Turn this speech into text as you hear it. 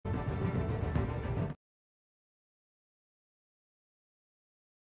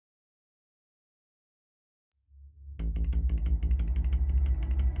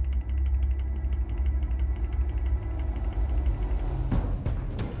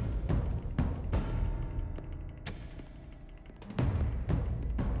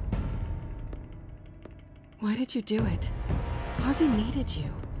Why did you do it? Harvey needed you.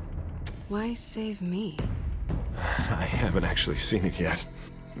 Why save me? I haven't actually seen it yet.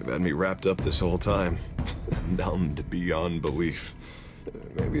 They've had me wrapped up this whole time. Numbed beyond belief.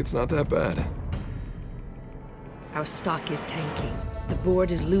 Maybe it's not that bad. Our stock is tanking. The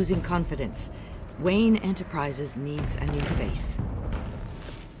board is losing confidence. Wayne Enterprises needs a new face.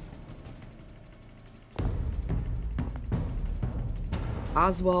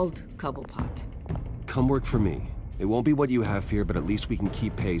 Oswald Cobblepot. Come work for me. It won't be what you have here, but at least we can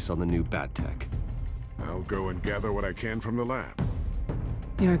keep pace on the new bat tech. I'll go and gather what I can from the lab.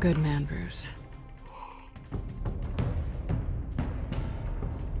 You're a good man, Bruce.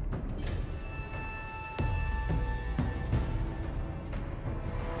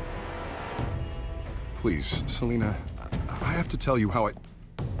 Please, Selina, I have to tell you how I...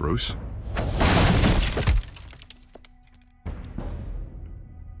 Bruce?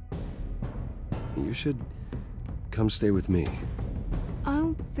 You should come stay with me.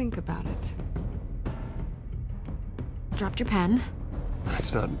 I'll think about it. Dropped your pen.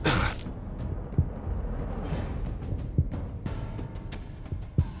 That's not...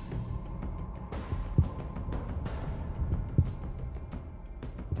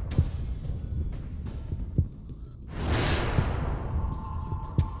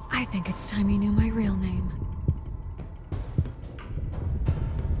 I think it's time you knew my real name.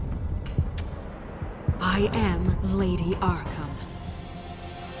 I am Lady Arkham.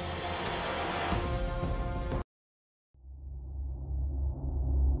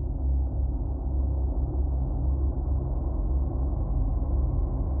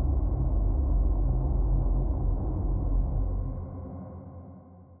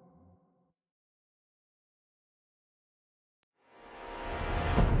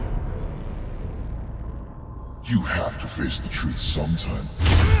 You have to face the truth sometime.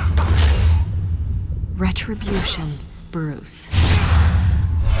 Retribution, Bruce.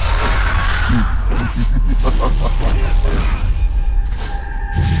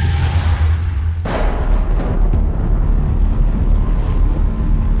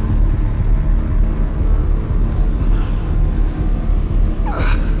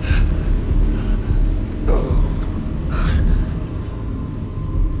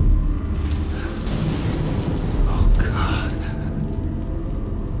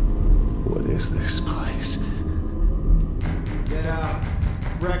 This place. Get out.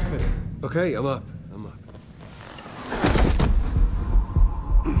 Breakfast. Okay, I'm up.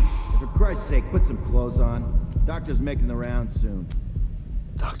 For Christ's sake, put some clothes on. Doctor's making the rounds soon.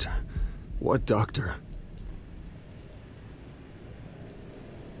 Doctor? What doctor?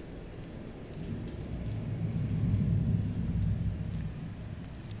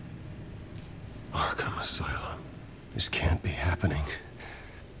 Arkham Asylum. This can't be happening.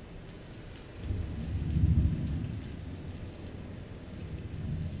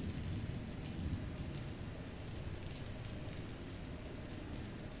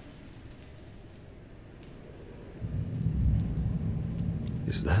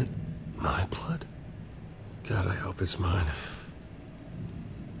 Is that my blood? God, I hope it's mine.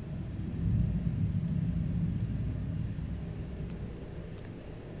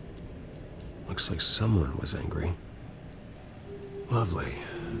 Looks like someone was angry. Lovely.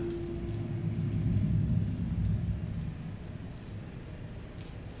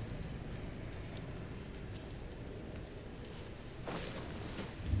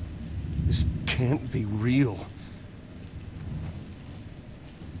 This can't be real.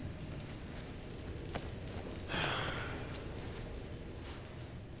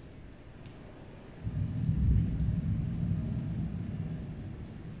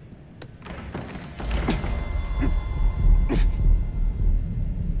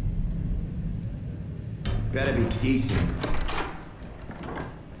 Better be decent.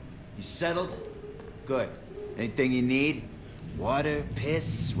 You settled? Good. Anything you need? Water,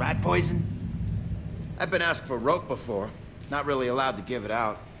 piss, rat poison? I've been asked for rope before. Not really allowed to give it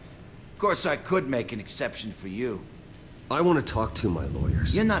out. Of course, I could make an exception for you. I want to talk to my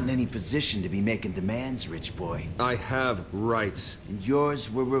lawyers. You're not in any position to be making demands, rich boy. I have rights. And yours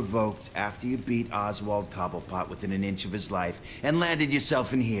were revoked after you beat Oswald Cobblepot within an inch of his life and landed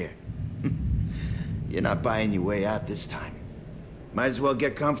yourself in here. You're not buying your way out this time. Might as well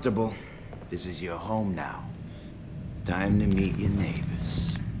get comfortable. This is your home now. Time to meet your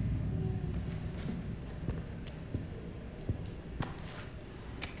neighbors.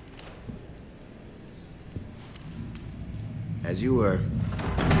 As you were.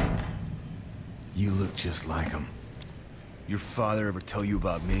 You look just like him. Your father ever tell you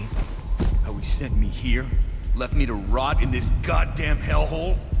about me? How he sent me here? Left me to rot in this goddamn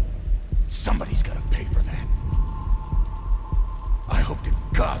hellhole? Somebody's gotta pay for that. I hope to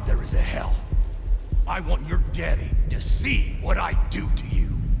God there is a hell. I want your daddy to see what I do to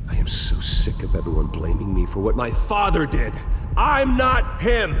you. I am so sick of everyone blaming me for what my father did. I'm not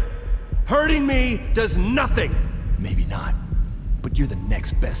him. Hurting me does nothing. Maybe not, but you're the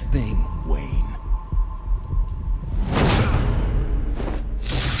next best thing, Wayne.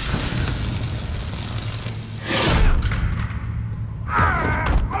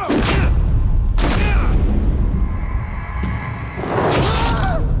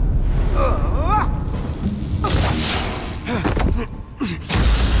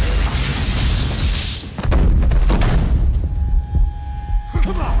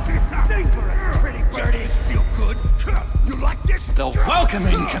 The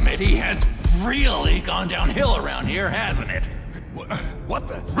welcoming committee has really gone downhill around here, hasn't it? What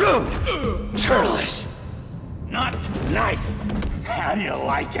the? Rude! Churlish! Not nice! How do you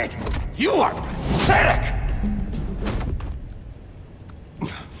like it? You are pathetic!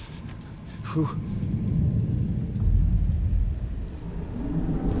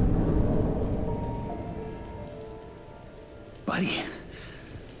 Buddy?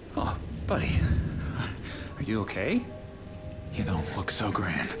 Oh, buddy. Are you okay? You don't look so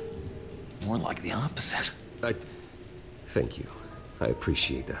grand. More like the opposite. Thank you. I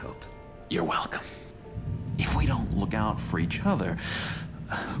appreciate the help. You're welcome. If we don't look out for each other,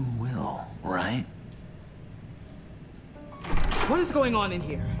 who will, right? What is going on in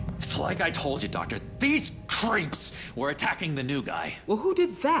here? It's like I told you, Doctor. These creeps were attacking the new guy. Well, who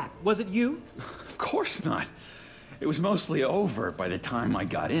did that? Was it you? Of course not. It was mostly over by the time I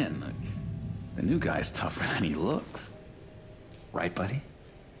got in. The new guy's tougher than he looks. Right, buddy?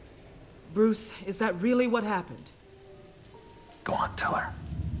 Bruce, is that really what happened? Go on, tell her.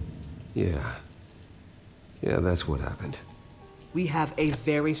 Yeah, that's what happened. We have a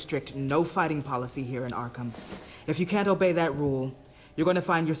very strict no fighting policy here in Arkham. If you can't obey that rule, you're going to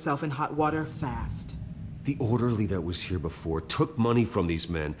find yourself in hot water fast. The orderly that was here before took money from these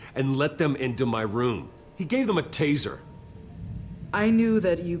men and let them into my room. He gave them a taser. I knew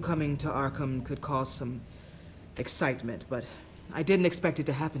that you coming to Arkham could cause some excitement, but I didn't expect it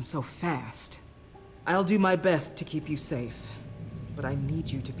to happen so fast. I'll do my best to keep you safe, but I need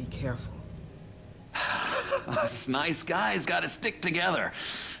you to be careful. Us nice guys gotta stick together.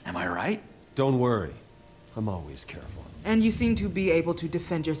 Am I right? Don't worry. I'm always careful. And you seem to be able to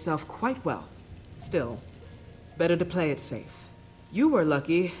defend yourself quite well. Still, better to play it safe. You were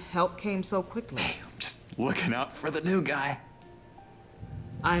lucky help came so quickly. I'm just looking out for the new guy.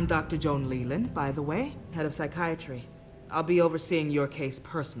 I'm Dr. Joan Leland, by the way, head of psychiatry. I'll be overseeing your case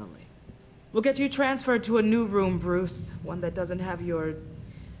personally. We'll get you transferred to a new room, Bruce. One that doesn't have your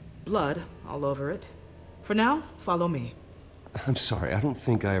blood all over it. For now, follow me. I'm sorry, I don't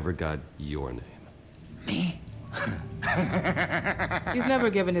think I ever got your name. Me? He's never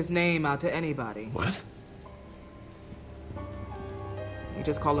given his name out to anybody. What? We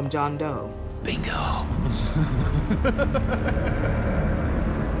just call him John Doe. Bingo.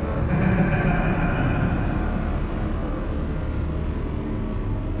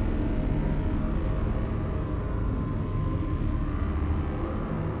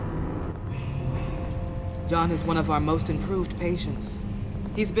 John is one of our most improved patients.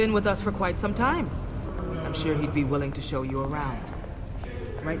 He's been with us for quite some time. I'm sure he'd be willing to show you around.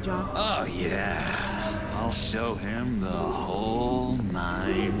 Right, John? Oh, yeah. I'll show him the whole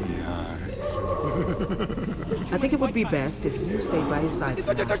 9 yards. I think it would be best if you stayed by his side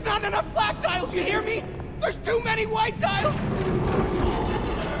for now. There's not enough black tiles, you hear me? There's too many white tiles!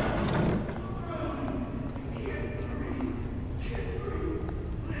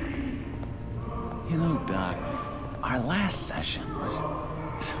 You know, Doc, our last session was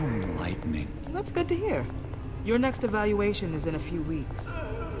so enlightening. That's good to hear. Your next evaluation is in a few weeks.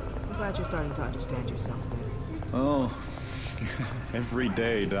 I'm glad you're starting to understand yourself better. Oh, every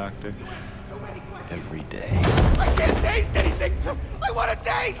day, Doctor. Every day. I can't taste anything! I want to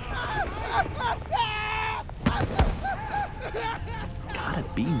taste! Gotta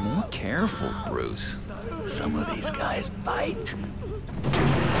be more careful, Bruce. Some of these guys bite.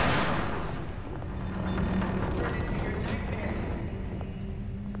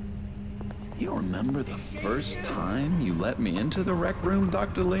 You remember the first time you let me into the rec room,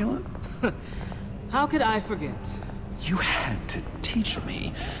 Dr. Leland? How could I forget? You had to teach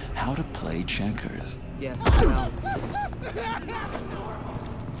me how to play checkers. Yes, well.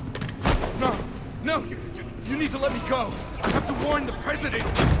 No, you need to let me go. I have to warn the president.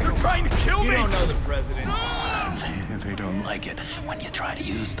 They're trying to kill me. You don't know the president. They don't like it when you try to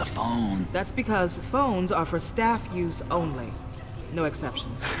use the phone. That's because phones are for staff use only. No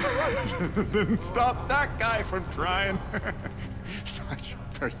exceptions. Then stop that guy from trying. Such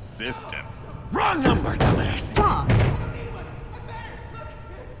persistence. Wrong number, dumbass! Stop!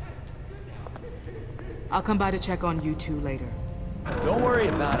 I'll come by to check on you two later. Don't worry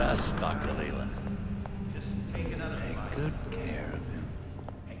about us, Dr. Leland. Just take good care of him.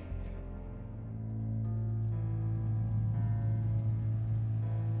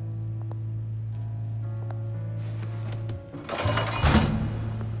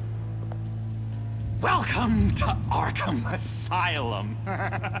 Welcome to Arkham Asylum.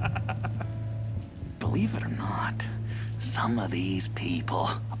 Believe it or not, some of these people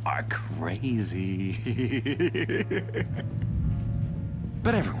are crazy.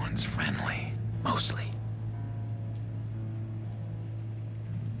 But everyone's friendly, mostly.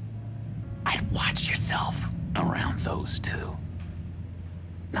 I'd watch yourself around those two.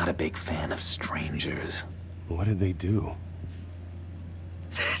 Not a big fan of strangers. What did they do?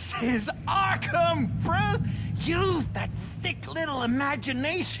 This is Arkham, Bruce! Use that sick little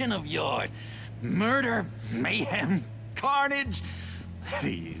imagination of yours. Murder, mayhem, carnage,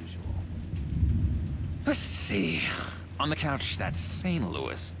 the usual. Let's see. On the couch, that's St.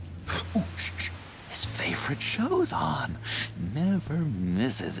 Louis. Ooh, his favorite show's on. Never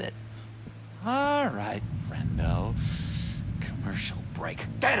misses it. All right, friendo. Commercial break.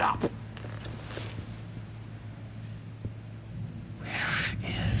 Get up! Where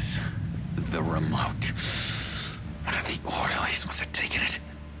is the remote? The orderlies must have taken it.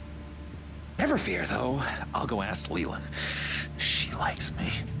 Never fear, though. I'll go ask Leland. She likes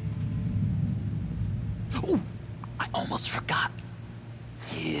me. Ooh! I almost forgot.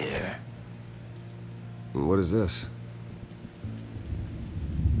 Here. What is this?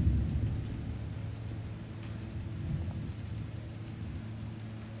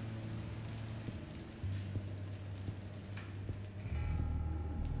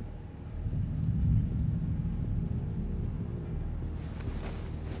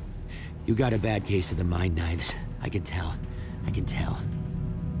 You got a bad case of the mind knives. I can tell. I can tell.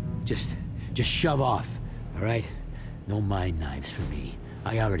 Just shove off, all right? No mind knives for me.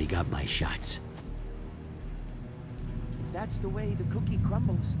 I already got my shots. If that's the way the cookie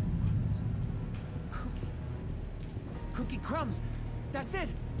crumbles. Cookie crumbs. That's it.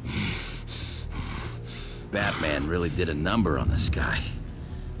 Batman really did a number on this guy.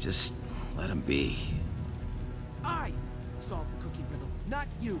 Just let him be. I solved the cookie riddle, not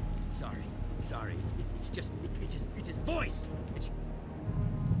you. Sorry. It's his voice.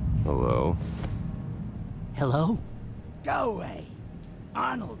 Hello? Hello? Go away.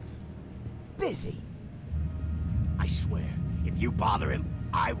 Arnold's busy. I swear, if you bother him,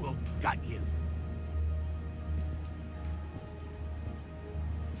 I will gut you.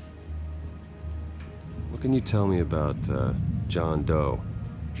 What can you tell me about, John Doe?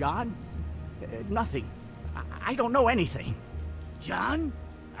 John? Nothing. I don't know anything. John?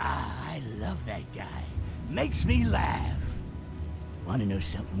 I love that guy. Makes me laugh. Wanna know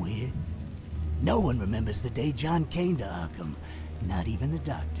something weird? No one remembers the day John came to Arkham. Not even the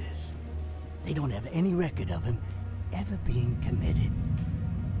doctors. They don't have any record of him ever being committed.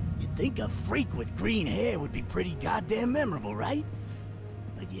 You'd think a freak with green hair would be pretty goddamn memorable, right?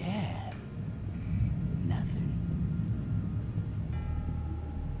 But yeah, nothing.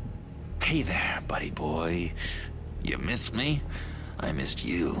 Hey there, buddy boy. You miss me? I missed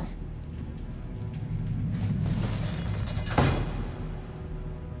you.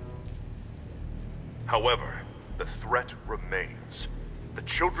 However, the threat remains. The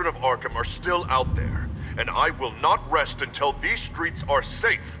children of Arkham are still out there, and I will not rest until these streets are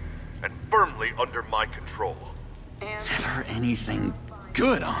safe and firmly under my control. Never anything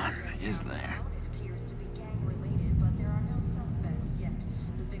good on, is there?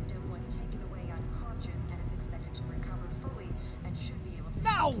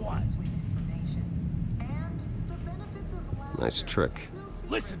 Now what? Nice trick.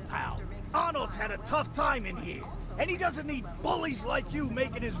 Listen, pal. Arnold's had a tough time in here, and he doesn't need bullies like you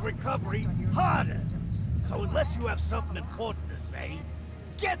making his recovery harder. So unless you have something important to say,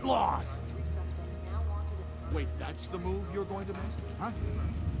 get lost! Wait, that's the move you're going to make? Huh?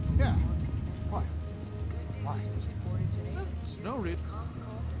 Yeah. Why? No, really.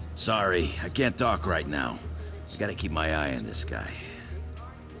 Sorry, I can't talk right now. Gotta keep my eye on this guy.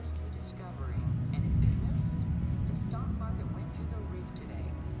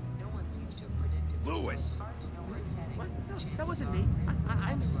 Lewis! What? No, that wasn't me.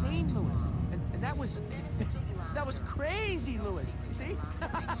 I'm sane, Lewis. And that was... that was crazy, Lewis. See?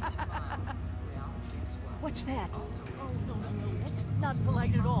 What's that? Oh, no. That's not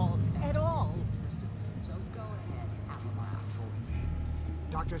polite at all. At all. mind controlling me.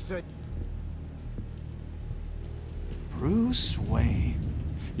 Doctor said... Bruce Wayne.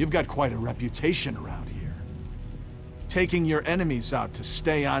 You've got quite a reputation around here. Taking your enemies out to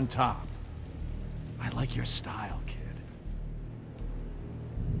stay on top. I like your style, kid.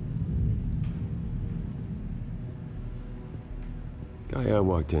 Guy I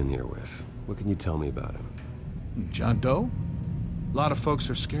walked in here with. What can you tell me about him? John Doe? A lot of folks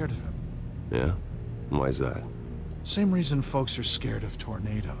are scared of him. Yeah? Why is that? Same reason folks are scared of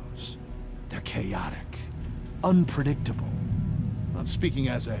tornadoes. They're chaotic, unpredictable. Not speaking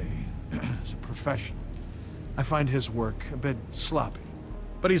as a professional, I find his work a bit sloppy.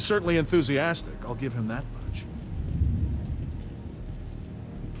 But he's certainly enthusiastic, I'll give him that much.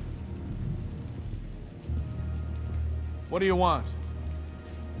 What do you want?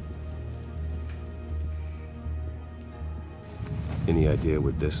 Any idea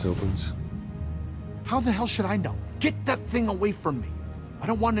what this opens? How the hell should I know? Get that thing away from me. I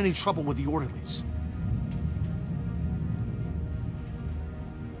don't want any trouble with the orderlies.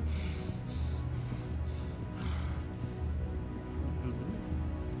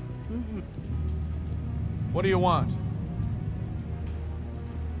 What do you want?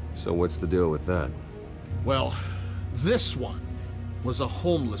 So what's the deal with that? Well, this one was a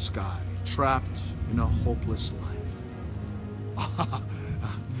homeless guy trapped in a hopeless life.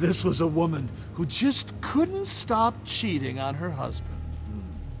 This was a woman who just couldn't stop cheating on her husband.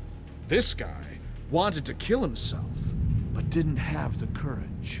 This guy wanted to kill himself, but didn't have the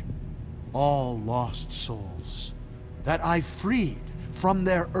courage. All lost souls that I freed from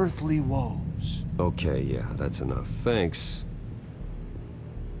their earthly woes. Okay, yeah, that's enough. Thanks.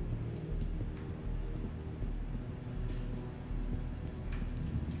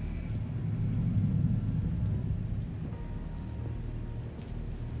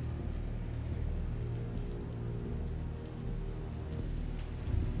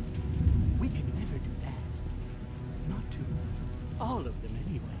 We could never do that. Not to all of them,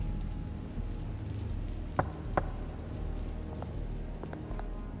 anyway.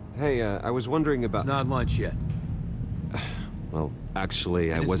 Hey, I was wondering about... It's not lunch yet. Well,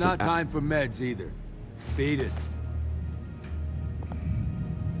 actually, I And wasn't... it's not time for meds either. Beat it.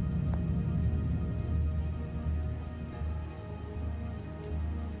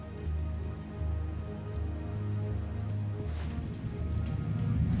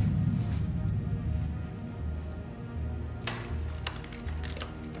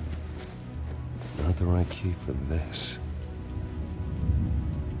 Not the right key for this.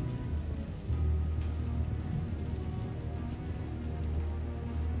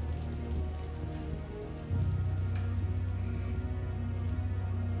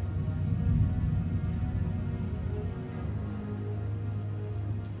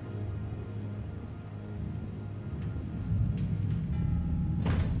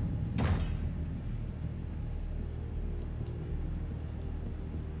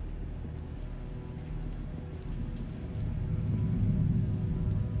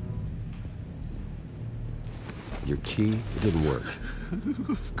 Your key, it didn't work.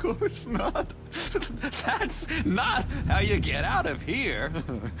 Of course not. That's not how you get out of here.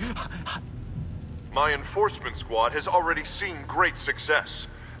 My enforcement squad has already seen great success.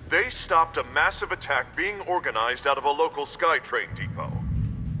 They stopped a massive attack being organized out of a local SkyTrain depot.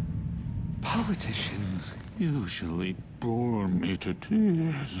 Politicians usually bore me to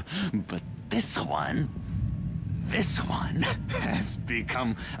tears, but this one has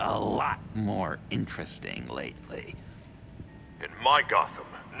become a lot more interesting lately. In my Gotham,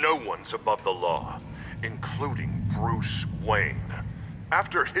 no one's above the law, including Bruce Wayne.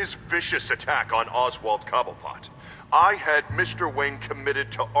 After his vicious attack on Oswald Cobblepot, I had Mr. Wayne committed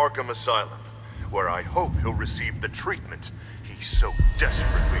to Arkham Asylum, where I hope he'll receive the treatment he so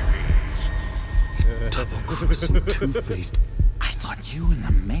desperately needs. Double-crossing two-faced. I thought you and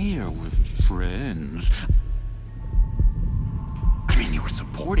the mayor were friends. I mean, you were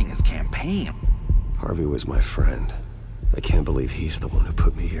supporting his campaign. Harvey was my friend. I can't believe he's the one who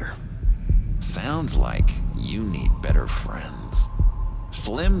put me here. Sounds like you need better friends.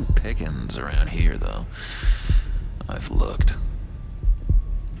 Slim pickings around here, though. I've looked.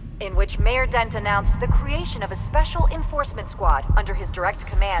 In which Mayor Dent announced the creation of a special enforcement squad under his direct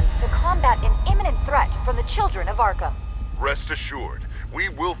command to combat an imminent threat from the children of Arkham. Rest assured, we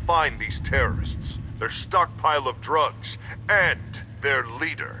will find these terrorists, their stockpile of drugs, and their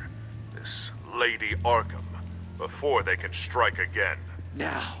leader, this Lady Arkham, before they can strike again.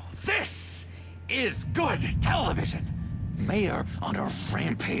 Now, this is good television. Mayor on a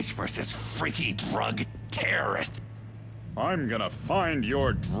rampage versus freaky drug terrorist. I'm gonna find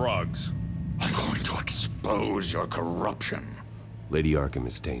your drugs. I'm going to to expose your corruption. Lady Arkham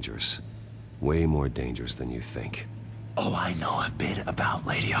is dangerous. Way more dangerous than you think. Oh, I know a bit about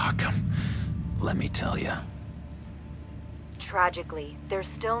Lady Arkham. Let me tell you. Tragically, there's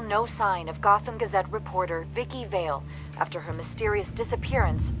still no sign of Gotham Gazette reporter Vicky Vale after her mysterious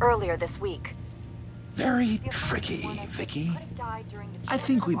disappearance earlier this week. Very tricky, Vicky. I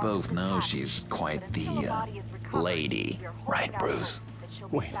think we both know she's quite the, lady, right, Bruce?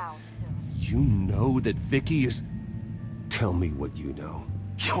 Wait, you know that Vicky is... Tell me what you know.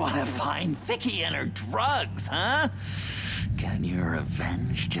 You want to find Vicky and her drugs, huh? Get your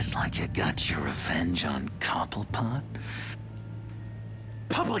revenge just like you got your revenge on Cobblepot?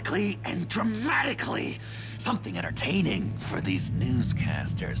 Publicly and dramatically! Something entertaining for these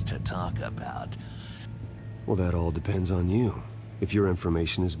newscasters to talk about. Well, that all depends on you. If your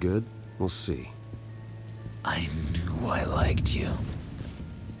information is good, we'll see. I knew I liked you.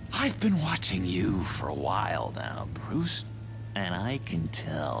 I've been watching you for a while now, Bruce. And I can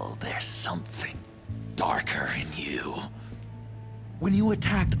tell there's something darker in you. When you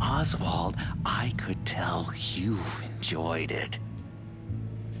attacked Oswald, I could tell you enjoyed it.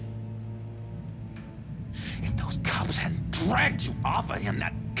 If those cops hadn't dragged you off of him,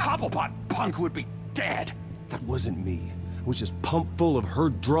 that Cobblepot punk would be dead. That wasn't me. I was just pumped full of her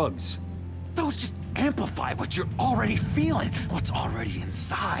drugs. Those just amplify what you're already feeling, what's already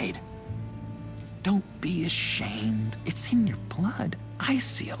inside. Don't be ashamed. It's in your blood. I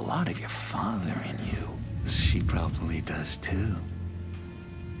see a lot of your father in you. She probably does too.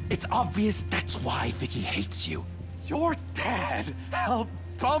 It's obvious that's why Vicky hates you. Your dad helped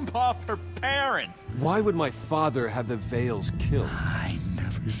bump off her parents. Why would my father have the Vales killed? I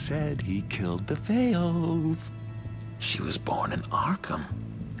never said he killed the Vales. She was born in Arkham.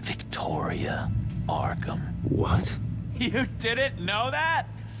 Victoria Arkham. What? You didn't know that?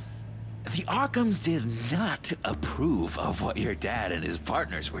 The Arkhams did not approve of what your dad and his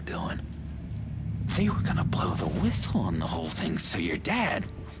partners were doing. They were gonna blow the whistle on the whole thing, so your dad,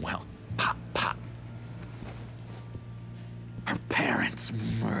 well, pop, pop. Her parents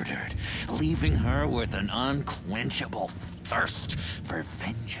murdered, leaving her with an unquenchable thirst for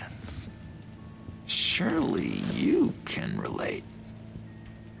vengeance. Surely you can relate.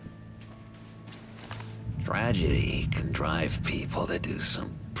 Tragedy can drive people to do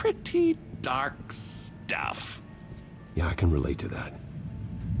some pretty dark stuff. Yeah, I can relate to that.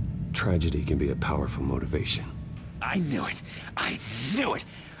 Tragedy can be a powerful motivation. I knew it. I knew it.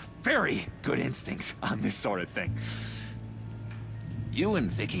 Very good instincts on this sort of thing. You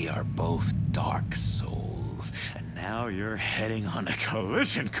and Vicky are both dark souls, and now you're heading on a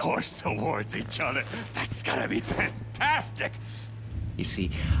collision course towards each other. That's gonna be fantastic. You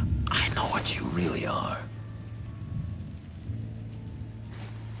see, I know what you really are.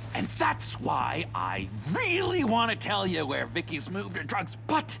 And that's why I really want to tell you where Vicky's moved her drugs,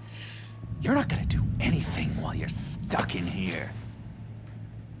 but you're not gonna do anything while you're stuck in here.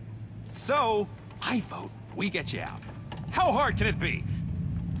 So, I vote we get you out. How hard can it be?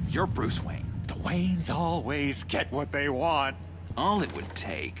 You're Bruce Wayne. The Waynes always get what they want. All it would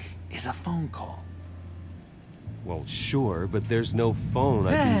take is a phone call. Well, sure, but there's no phone.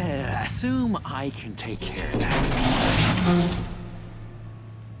 Assume I can take care of that.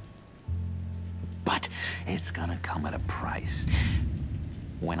 But it's gonna come at a price.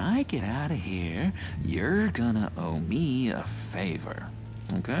 When I get out of here, you're gonna owe me a favor,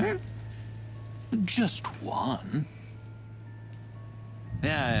 okay? Just one.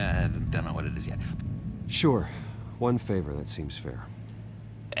 Yeah, I don't know what it is yet. Sure. One favor, that seems fair.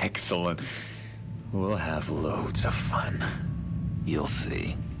 Excellent. We'll have loads of fun. You'll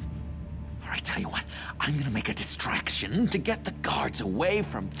see. All right, tell you what. I'm gonna make a distraction to get the guards away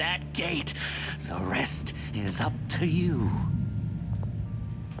from that gate. The rest is up to you.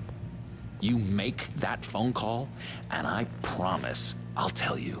 You make that phone call, and I promise I'll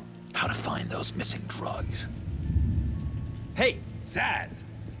tell you how to find those missing drugs. Hey, Zaz!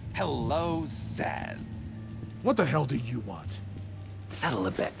 Hello, Zaz. What the hell do you want? Settle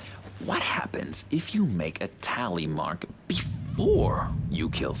a bet. What happens if you make a tally mark before you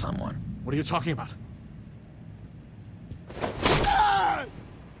kill someone? What are you talking about? Ah!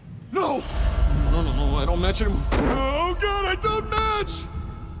 No! No, I don't match him. Oh god, I don't match!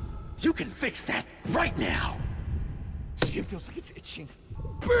 You can fix that right now! Skin feels like it's itching.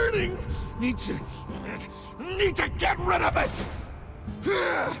 Burning! Need to get rid of it!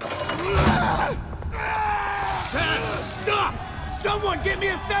 Stop! Someone get me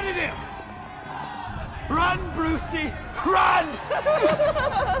a sedative! Run, Brucey! Run!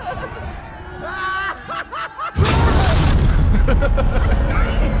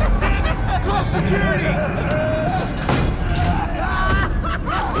 Closer!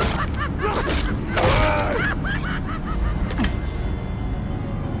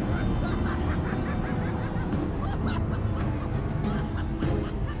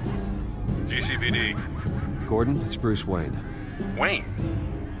 GCPD. Gordon, it's Bruce Wayne. Wayne?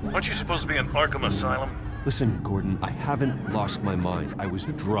 Aren't you supposed to be in Arkham Asylum? Listen, Gordon, I haven't lost my mind. I was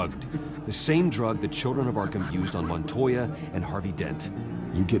drugged. The same drug the children of Arkham used on Montoya and Harvey Dent.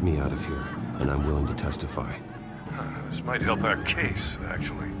 You get me out of here, and I'm willing to testify. This might help our case,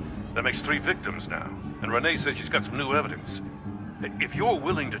 actually. That makes 3 victims now, and Renee says she's got some new evidence. If you're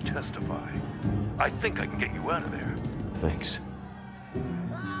willing to testify, I think I can get you out of there. Thanks.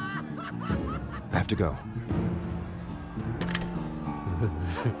 I have to go.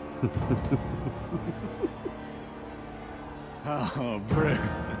 Oh,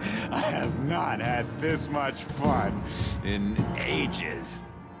 Bruce, I have not had this much fun in ages.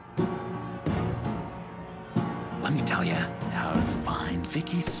 Let me tell you how to find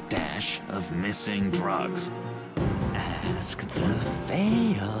Vicky's stash of missing drugs. Ask the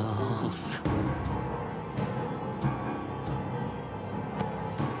Fails.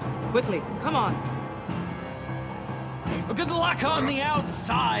 Quickly, come on. Good luck on the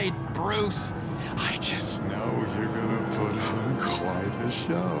outside, Bruce. I just know you're gonna put on quite a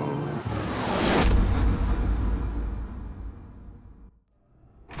show.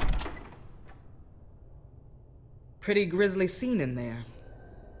 Pretty grisly scene in there.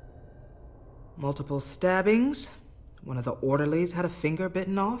 Multiple stabbings. One of the orderlies had a finger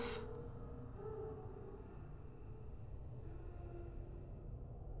bitten off.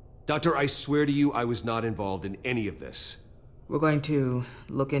 Doctor, I swear to you, I was not involved in any of this. We're going to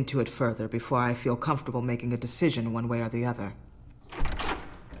look into it further before I feel comfortable making a decision one way or the other.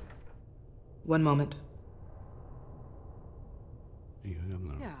 One moment.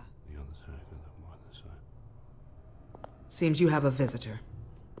 Yeah. Seems you have a visitor.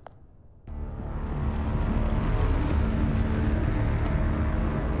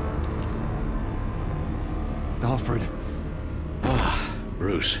 Alfred. Ah,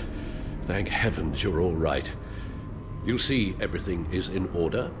 Bruce. Thank heavens you're all right. You see, everything is in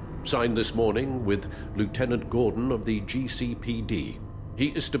order. Signed this morning with Lieutenant Gordon of the GCPD. He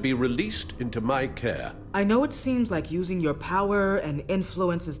is to be released into my care. I know it seems like using your power and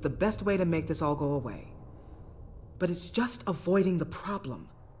influence is the best way to make this all go away. But it's just avoiding the problem.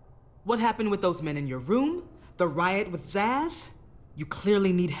 What happened with those men in your room? The riot with Zaz? You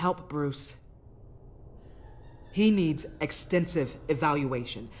clearly need help, Bruce. He needs extensive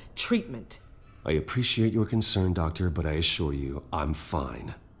evaluation, treatment. I appreciate your concern, Doctor, but I assure you, I'm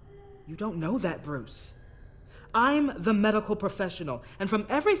fine. You don't know that, Bruce. I'm the medical professional, and from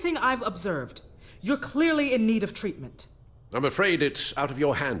everything I've observed, you're clearly in need of treatment. I'm afraid it's out of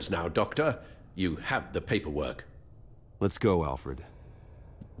your hands now, Doctor. You have the paperwork. Let's go, Alfred.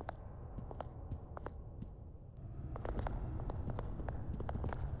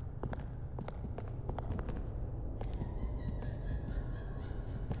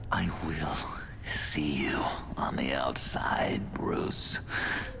 I will see you on the outside, Bruce.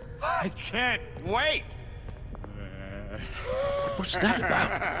 I can't wait! What's that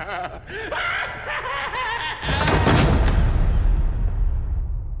about?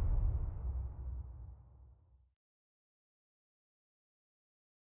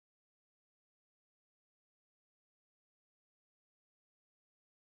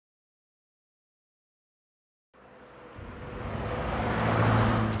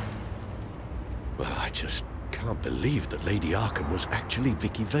 Well, I just can't believe that Lady Arkham was actually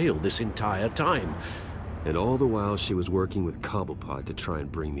Vicky Vale this entire time. And all the while she was working with Cobblepot to try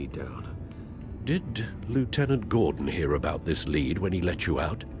and bring me down. Did Lieutenant Gordon hear about this lead when he let you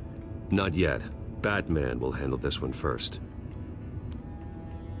out? Not yet. Batman will handle this one first.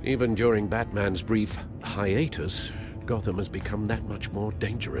 Even during Batman's brief hiatus, Gotham has become that much more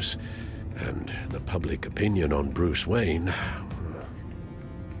dangerous. And the public opinion on Bruce Wayne...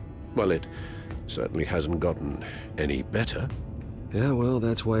 well, it certainly hasn't gotten any better. Yeah, well,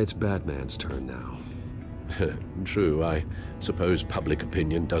 that's why it's Batman's turn now. True, I suppose public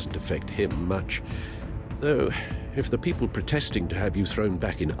opinion doesn't affect him much. Though, if the people protesting to have you thrown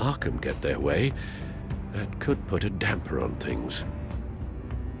back in Arkham get their way, that could put a damper on things.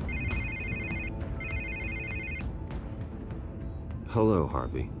 Hello,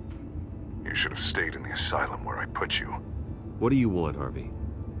 Harvey. You should have stayed in the asylum where I put you. What do you want, Harvey?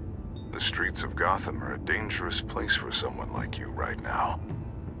 The streets of Gotham are a dangerous place for someone like you right now.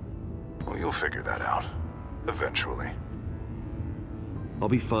 Well, you'll figure that out. Eventually. I'll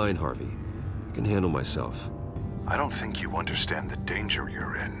be fine, Harvey. I can handle myself. I don't think you understand the danger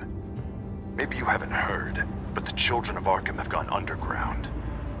you're in. Maybe you haven't heard, but the children of Arkham have gone underground.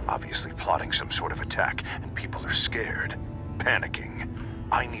 Obviously plotting some sort of attack, and people are scared, panicking.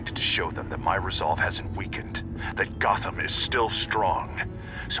 I needed to show them that my resolve hasn't weakened, that Gotham is still strong.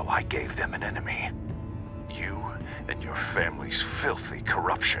 So I gave them an enemy. You and your family's filthy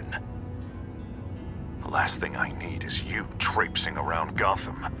corruption. The last thing I need is you traipsing around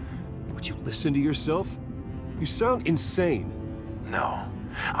Gotham. Would you listen to yourself? You sound insane. No,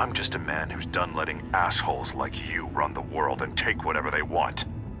 I'm just a man who's done letting assholes like you run the world and take whatever they want.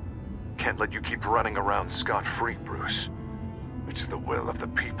 Can't let you keep running around scot-free, Bruce. It's the will of the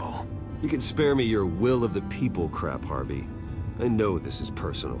people. You can spare me your will of the people crap, Harvey. I know this is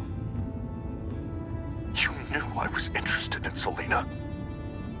personal. You knew I was interested in Selina.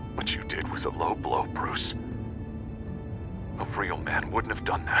 What you did was a low blow, Bruce. A real man wouldn't have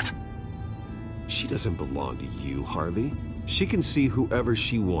done that. She doesn't belong to you, Harvey. She can see whoever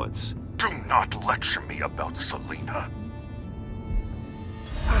she wants. Do not lecture me about Selina.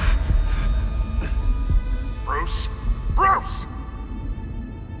 Bruce? Bruce!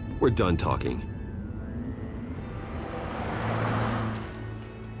 We're done talking.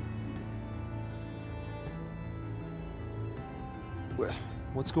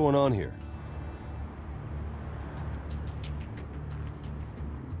 What's going on here?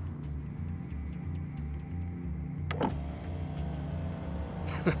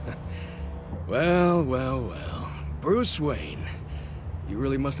 Well, well, well. Bruce Wayne. You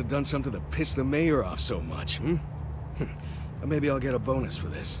really must have done something to piss the mayor off so much, hmm? Maybe I'll get a bonus for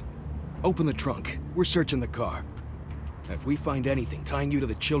this. Open the trunk. We're searching the car. If we find anything tying you to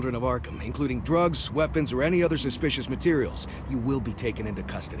the children of Arkham, including drugs, weapons, or any other suspicious materials, you will be taken into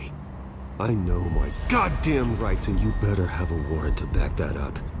custody. I know my goddamn rights, and you better have a warrant to back that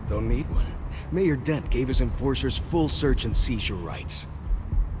up. Don't need one. Mayor Dent gave his enforcers full search and seizure rights.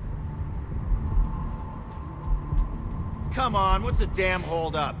 Come on, what's the damn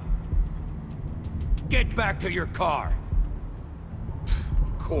holdup? Get back to your car.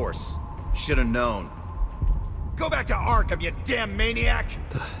 Of course. Should have known. Go back to Arkham, you damn maniac!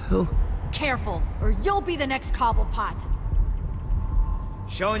 The hell? Careful, or you'll be the next Cobblepot.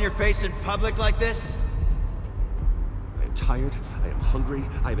 Showing your face in public like this? I am tired, I am hungry,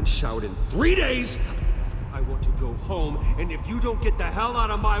 I haven't showered in 3 days! I want to go home, and if you don't get the hell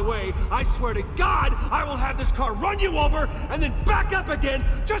out of my way, I swear to God, I will have this car run you over, and then back up again,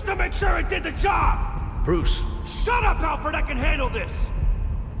 just to make sure it did the job! Bruce! Shut up, Alfred, I can handle this!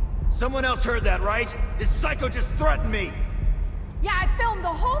 Someone else heard that, right? This psycho just threatened me! Yeah, I filmed the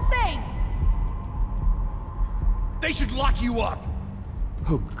whole thing! They should lock you up!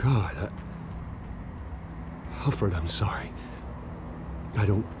 Oh, God, Alfred, I'm sorry. I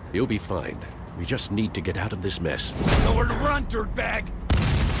don't... You'll be fine. We just need to get out of this mess. Nowhere to run, dirtbag!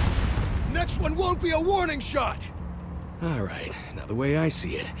 Next one won't be a warning shot! All right, now the way I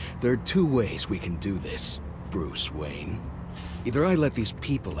see it, there are two ways we can do this, Bruce Wayne. Either I let these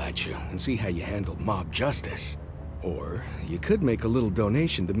people at you and see how you handle mob justice, or you could make a little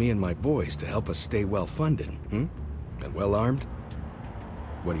donation to me and my boys to help us stay well-funded, hmm? And well-armed?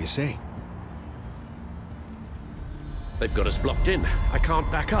 What do you say? They've got us blocked in. I can't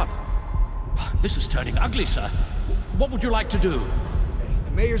back up. This is turning ugly, sir. What would you like to do? Hey,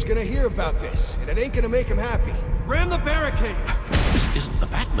 the mayor's gonna hear about this, and it ain't gonna make him happy. Ram the barricade! This isn't the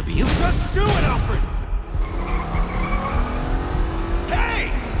Batmobile. Just do it, Alfred!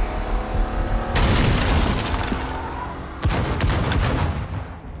 Hey!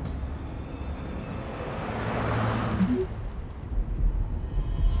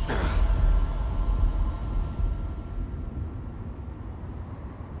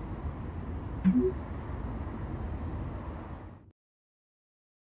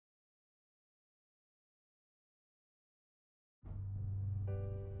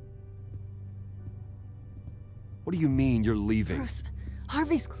 What do you mean you're leaving? Bruce,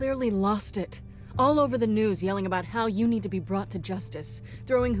 Harvey's clearly lost it. All over the news yelling about how you need to be brought to justice,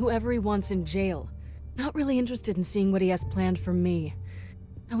 throwing whoever he wants in jail. Not really interested in seeing what he has planned for me.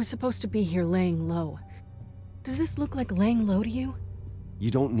 I was supposed to be here laying low. Does this look like laying low to you? You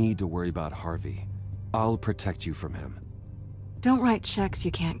don't need to worry about Harvey. I'll protect you from him. Don't write checks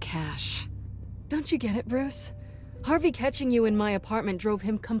you can't cash. Don't you get it, Bruce? Harvey catching you in my apartment drove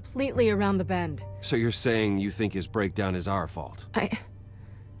him completely around the bend. So you're saying you think his breakdown is our fault?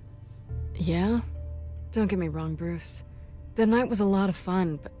 Yeah? Don't get me wrong, Bruce. The night was a lot of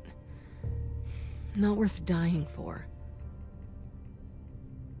fun, but not worth dying for.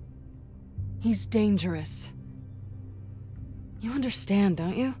 He's dangerous. You understand,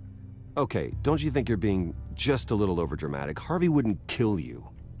 don't you? Okay, don't you think you're being just a little overdramatic? Harvey wouldn't kill you.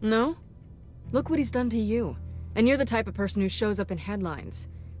 No? Look what he's done to you. And you're the type of person who shows up in headlines.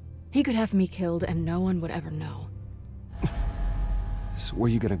 He could have me killed and no one would ever know. So where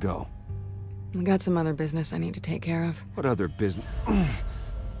you gonna go? I got some other business I need to take care of. What other business?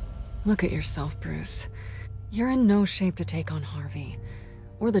 Look at yourself, Bruce. You're in no shape to take on Harvey.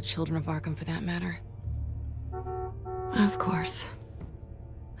 Or the children of Arkham, for that matter. Of course.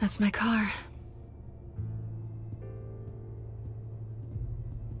 That's my car.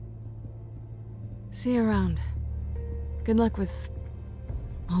 See you around. Good luck with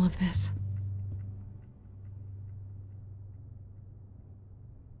all of this.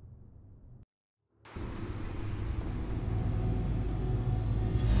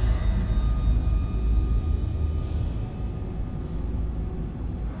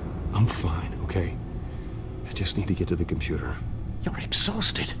 I'm fine, okay? I just need to get to the computer. You're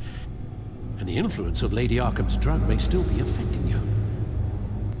exhausted. And the influence of Lady Arkham's drug may still be affecting you.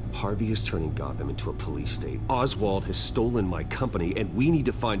 Harvey is turning Gotham into a police state. Oswald has stolen my company, and we need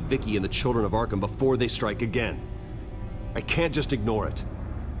to find Vicky and the children of Arkham before they strike again. I can't just ignore it.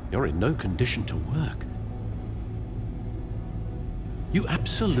 You're in no condition to work. You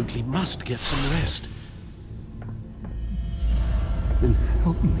absolutely must get some rest. Then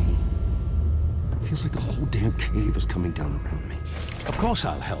help me. It feels like the whole damn cave is coming down around me. Of course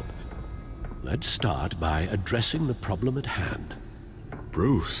I'll help. Let's start by addressing the problem at hand.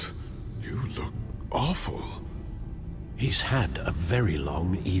 Bruce, you look awful. He's had a very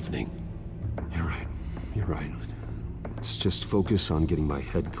long evening. You're right. You're right. Let's just focus on getting my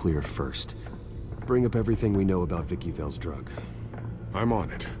head clear first. Bring up everything we know about Vicky Vale's drug. I'm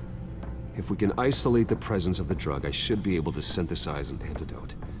on it. If we can isolate the presence of the drug, I should be able to synthesize an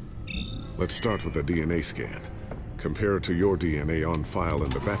antidote. Let's start with a DNA scan. Compare it to your DNA on file in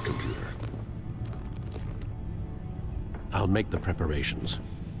the Batcomputer. I'll make the preparations.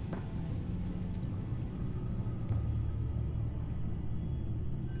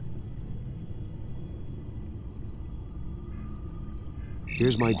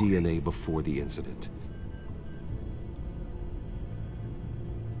 Here's my DNA before the incident.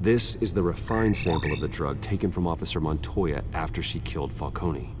 This is the refined sample of the drug taken from Officer Montoya after she killed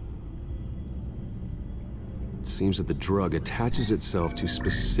Falcone. It seems that the drug attaches itself to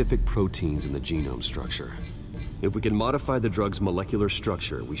specific proteins in the genome structure. If we can modify the drug's molecular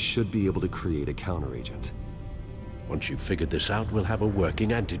structure, we should be able to create a counteragent. Once you've figured this out, we'll have a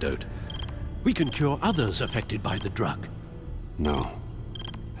working antidote. We can cure others affected by the drug. No.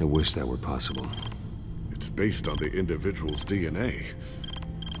 I wish that were possible. It's based on the individual's DNA.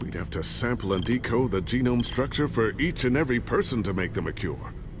 We'd have to sample and decode the genome structure for each and every person to make them a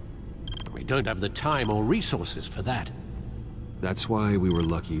cure. We don't have the time or resources for that. That's why we were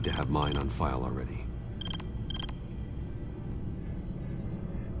lucky to have mine on file already.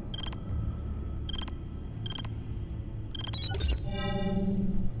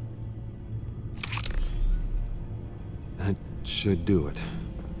 That should do it.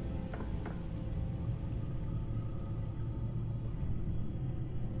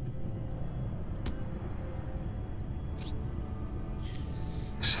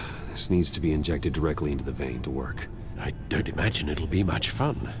 This needs to be injected directly into the vein to work. I don't imagine it'll be much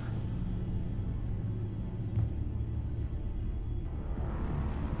fun.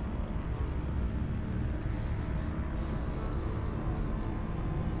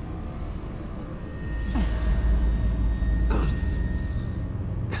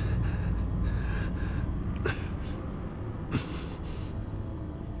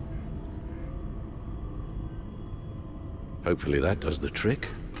 Hopefully that does the trick.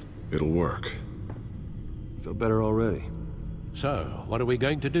 It'll work. Feel better already. So, what are we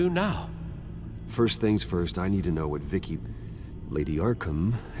going to do now? First things first, I need to know what Vicky, Lady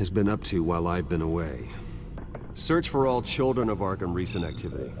Arkham, has been up to while I've been away. Search for all children of Arkham recent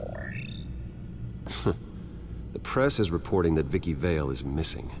activity. The press is reporting that Vicky Vale is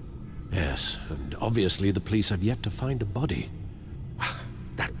missing. Yes, and obviously the police have yet to find a body.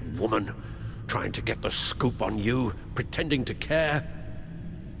 That woman, trying to get the scoop on you, pretending to care.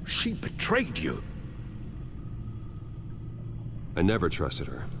 She betrayed you. I never trusted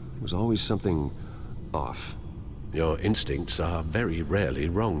her. There was always something off. Your instincts are very rarely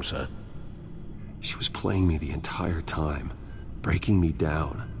wrong, sir. She was playing me the entire time, breaking me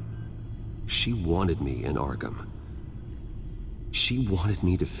down. She wanted me in Arkham. She wanted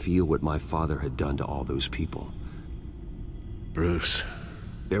me to feel what my father had done to all those people. Bruce.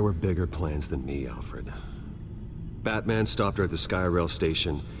 There were bigger plans than me, Alfred. Batman stopped her at the Skyrail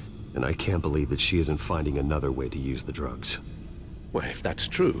station, and I can't believe that she isn't finding another way to use the drugs. Well, if that's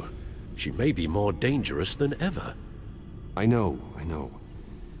true, she may be more dangerous than ever. I know.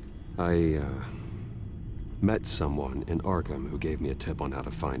 I, met someone in Arkham who gave me a tip on how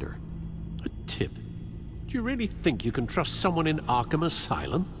to find her. A tip? Do you really think you can trust someone in Arkham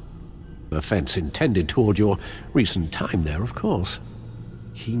Asylum? Offense intended toward your recent time there, of course.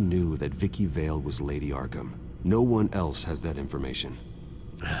 He knew that Vicky Vale was Lady Arkham. No one else has that information.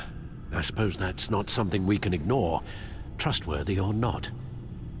 I suppose that's not something we can ignore, trustworthy or not.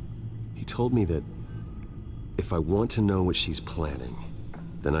 He told me that if I want to know what she's planning,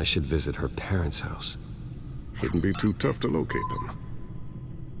 then I should visit her parents' house. Shouldn't be too tough to locate them.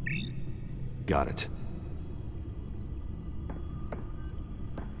 Got it.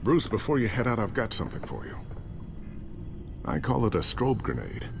 Bruce, before you head out, I've got something for you. I call it a strobe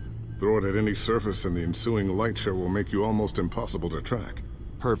grenade. Throw it at any surface and the ensuing light show will make you almost impossible to track.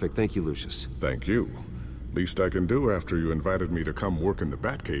 Perfect, thank you, Lucius. Thank you. Least I can do after you invited me to come work in the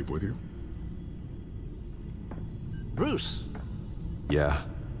Batcave with you. Bruce? Yeah?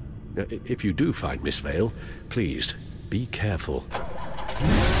 If you do find Miss Vale, please, be careful.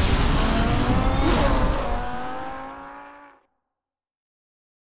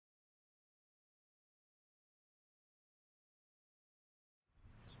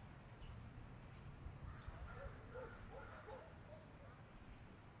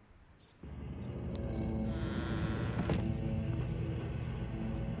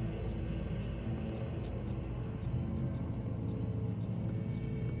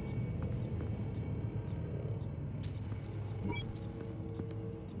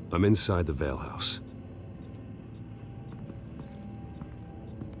 I'm inside the Vale house.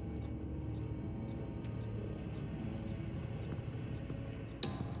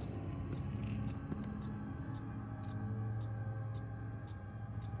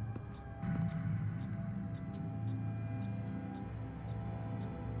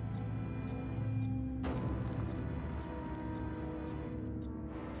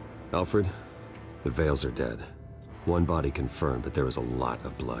 Alfred, the Vales are dead. One body confirmed, but there is a lot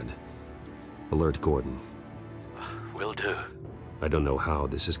of blood. Alert Gordon. Will do. I don't know how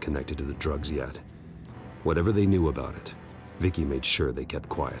this is connected to the drugs yet. Whatever they knew about it, Vicky made sure they kept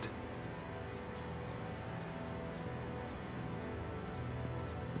quiet.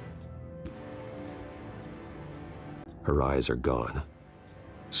 Her eyes are gone.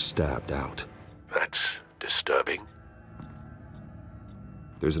 Stabbed out. That's disturbing.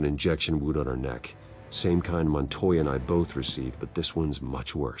 There's an injection wound on her neck. Same kind Montoya and I both received, but this one's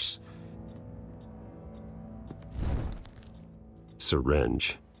much worse.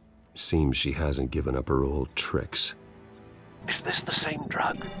 Syringe. Seems she hasn't given up her old tricks. Is this the same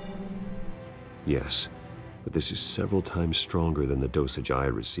drug? Yes, but this is several times stronger than the dosage I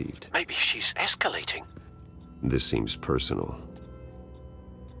received. Maybe she's escalating. This seems personal.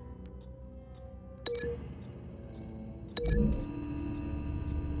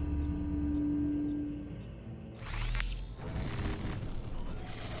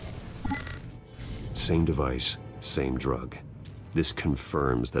 Same device, same drug. This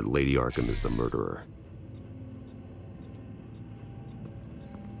confirms that Lady Arkham is the murderer.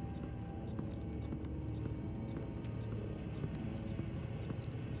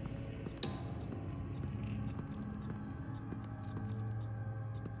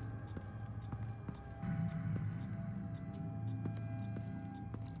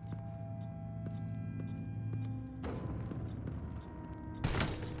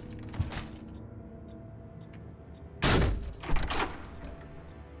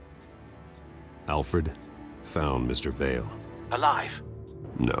 Alfred found Mr. Vale. Alive?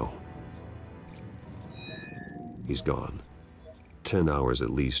 No. He's gone. 10 hours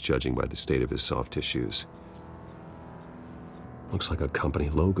at least, judging by the state of his soft tissues. Looks like a company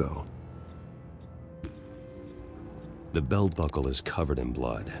logo. The belt buckle is covered in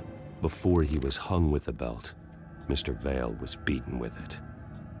blood. Before he was hung with the belt, Mr. Vale was beaten with it.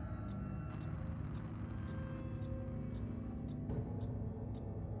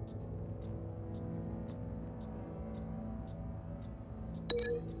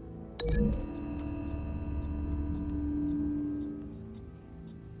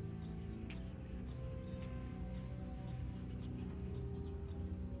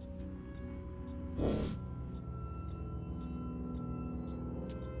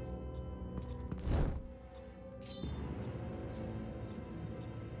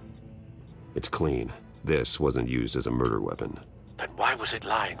 It's clean. This wasn't used as a murder weapon. Then why was it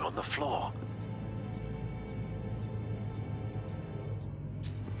lying on the floor?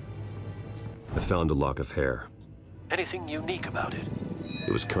 I found a lock of hair. Anything unique about it?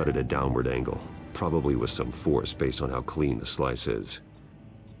 It was cut at a downward angle, probably with some force based on how clean the slice is.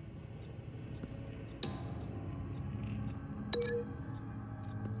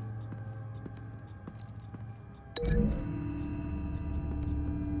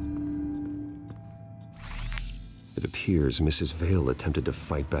 It appears Mrs. Vale attempted to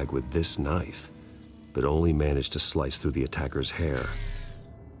fight back with this knife, but only managed to slice through the attacker's hair.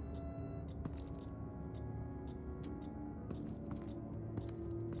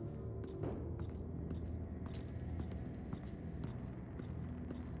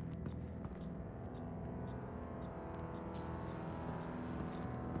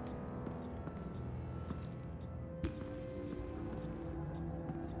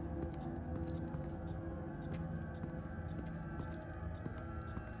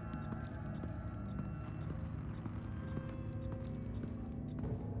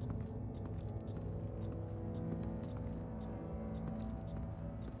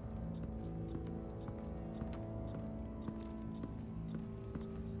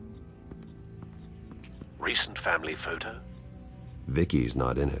 Recent family photo? Vicky's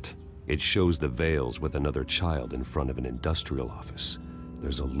not in it. It shows the Vales with another child in front of an industrial office.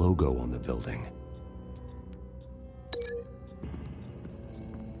 There's a logo on the building.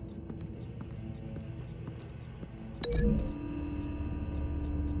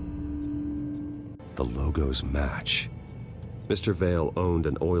 The logos match. Mr. Vale owned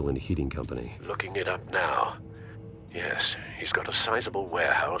an oil and heating company. Looking it up now. Yes, he's got a sizable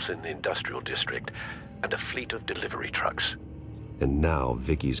warehouse in the industrial district and a fleet of delivery trucks. And now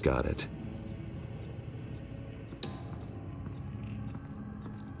Vicky's got it.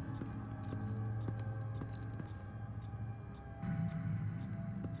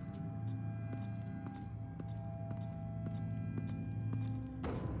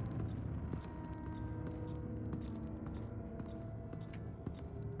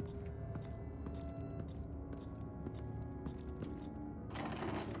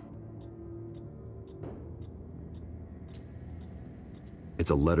 It's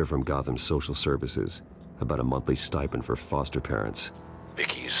a letter from Gotham Social Services about a monthly stipend for foster parents.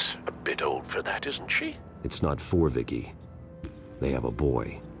 Vicky's a bit old for that, isn't she? It's not for Vicky. They have a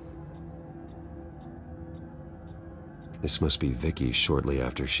boy. This must be Vicky shortly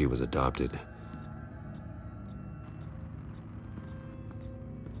after she was adopted.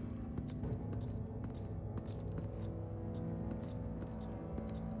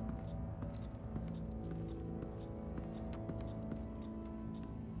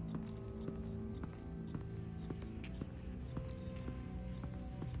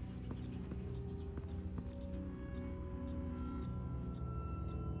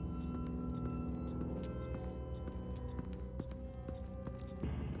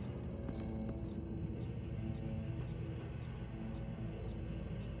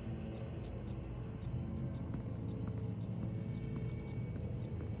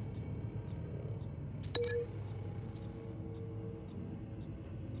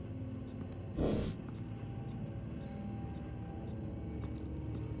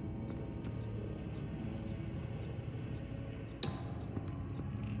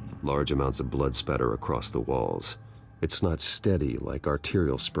 Large amounts of blood spatter across the walls. It's not steady like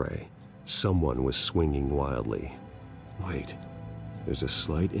arterial spray. Someone was swinging wildly. Wait, there's a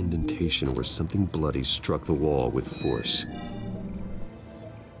slight indentation where something bloody struck the wall with force.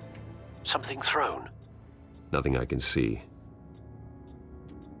 Something thrown? Nothing I can see.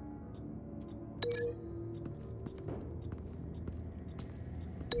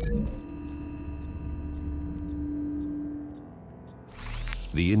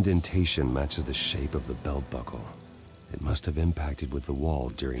 The indentation matches the shape of the belt buckle. It must have impacted with the wall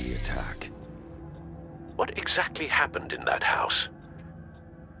during the attack. What exactly happened in that house?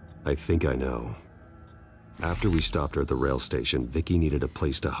 I think I know. After we stopped her at the rail station, Vicky needed a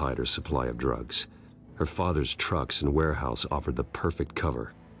place to hide her supply of drugs. Her father's trucks and warehouse offered the perfect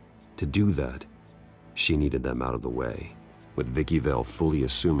cover. To do that, she needed them out of the way. With Vicky Vale fully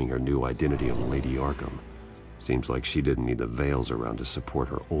assuming her new identity of Lady Arkham, seems like she didn't need the Vales around to support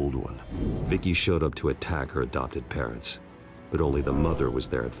her old one. Vicky showed up to attack her adopted parents, but only the mother was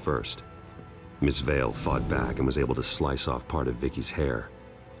there at first. Miss Vale fought back and was able to slice off part of Vicky's hair.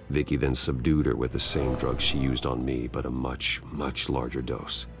 Vicky then subdued her with the same drug she used on me, but a much, much larger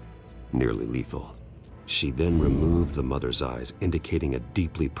dose. Nearly lethal. She then removed the mother's eyes, indicating a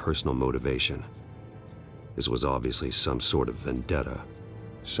deeply personal motivation. This was obviously some sort of vendetta.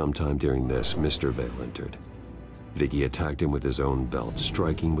 Sometime during this, Mr. Vale entered. Vicky attacked him with his own belt,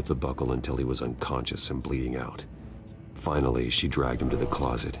 striking with the buckle until he was unconscious and bleeding out. Finally, she dragged him to the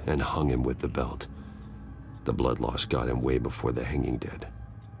closet and hung him with the belt. The blood loss got him way before the hanging did.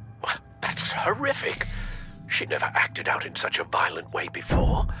 That's horrific. She never acted out in such a violent way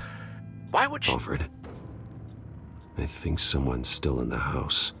before. Why would she— Alfred, I think someone's still in the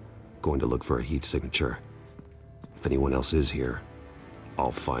house. Going to look for a heat signature. If anyone else is here,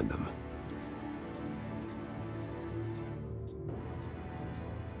 I'll find them.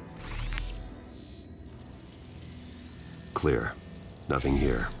 Clear. Nothing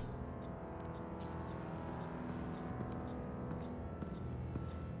here.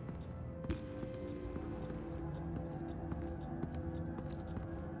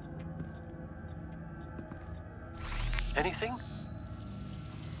 Anything?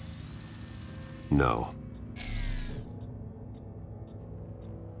 No.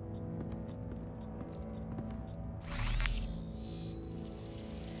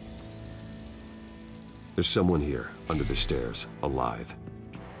 There's someone here, under the stairs, alive.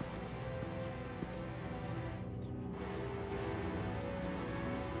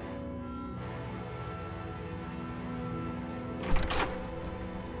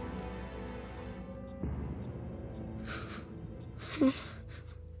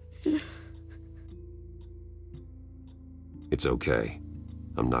 It's okay.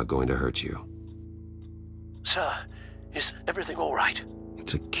 I'm not going to hurt you. Sir, is everything all right?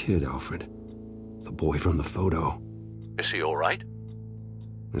 It's a kid, Alfred. The boy from the photo. Is he all right?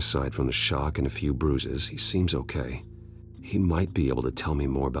 Aside from the shock and a few bruises, he seems okay. He might be able to tell me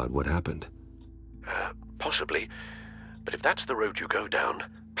more about what happened. Possibly. But if that's the road you go down,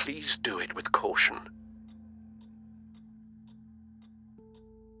 please do it with caution.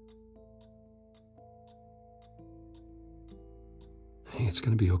 Hey, it's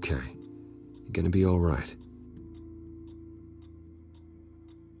gonna be okay. You're gonna be all right.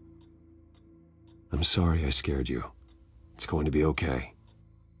 I'm sorry I scared you. It's going to be okay.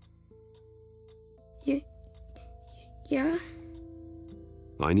 Yeah?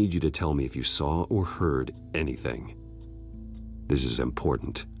 I need you to tell me if you saw or heard anything. This is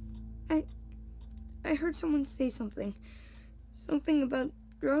important. I heard someone say something. Something about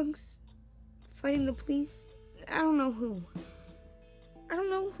drugs, fighting the police. I don't know who. I don't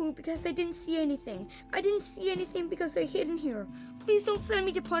know who because I didn't see anything. I didn't see anything because I hid in here. Please don't send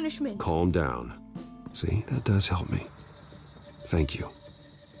me to punishment. Calm down. See, that does help me. Thank you.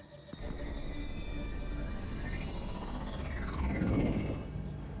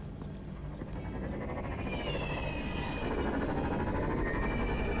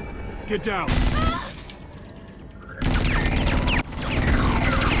 Get down!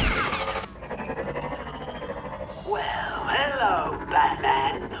 Well, hello,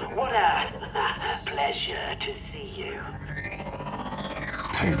 Batman. What a pleasure to see you.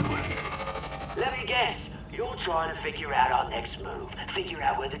 Penguin. Let me guess, you're trying to figure out our next move. Figure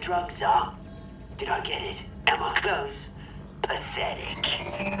out where the drugs are. Did I get it? Am I close? Pathetic.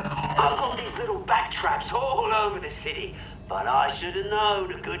 I've got these little bat traps all over the city, but I should have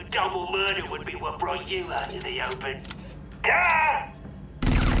known a good double murder would be what brought you out in the open. Ah!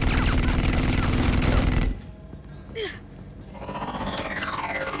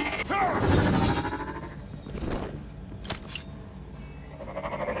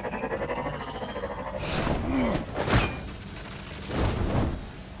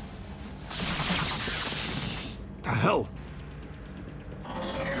 The hell?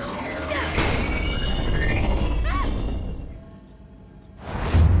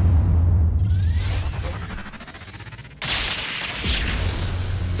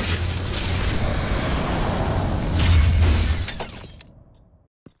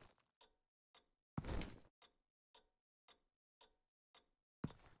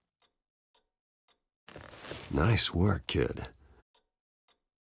 Nice work, kid.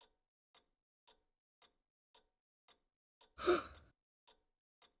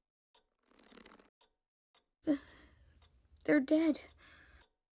 They're dead.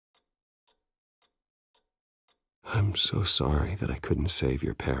 I'm so sorry that I couldn't save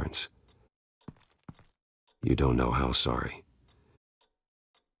your parents. You don't know how sorry.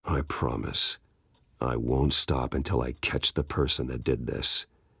 I promise, I won't stop until I catch the person that did this.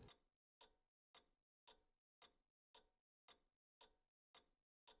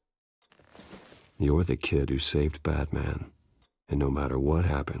 You're the kid who saved Batman, and no matter what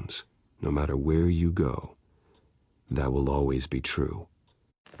happens, no matter where you go, that will always be true,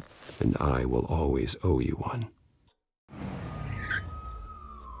 and I will always owe you one.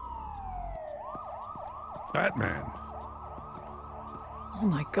 Batman. Oh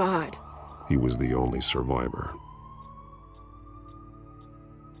my God. He was the only survivor.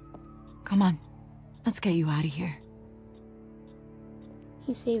 Come on, let's get you out of here.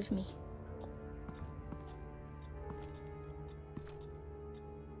 He saved me.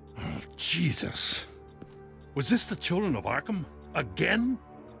 Oh, Jesus. Was this the children of Arkham? Again?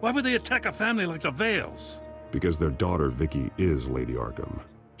 Why would they attack a family like the Vales? Because their daughter, Vicky, is Lady Arkham.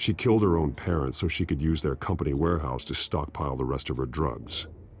 She killed her own parents so she could use their company warehouse to stockpile the rest of her drugs.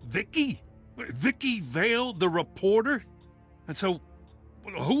 Vicky? Vicky Vale, the reporter? And so,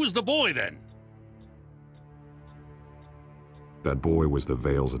 who was the boy then? That boy was the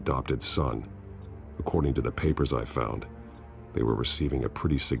Vale's adopted son. According to the papers I found, they were receiving a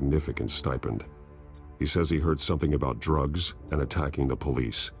pretty significant stipend. He says he heard something about drugs and attacking the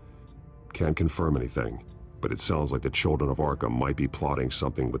police. Can't confirm anything, but it sounds like the Children of Arkham might be plotting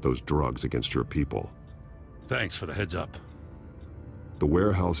something with those drugs against your people. Thanks for the heads up. The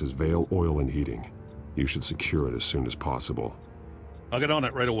warehouse is Vale Oil and Heating. You should secure it as soon as possible. I'll get on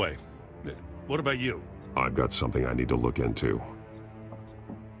it right away. What about you? I've got something I need to look into.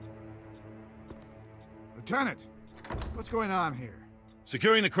 Lieutenant, what's going on here?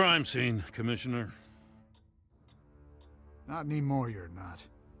 Securing the crime scene, Commissioner. Not anymore, you're not.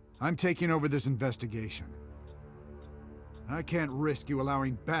 I'm taking over this investigation. I can't risk you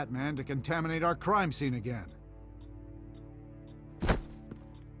allowing Batman to contaminate our crime scene again.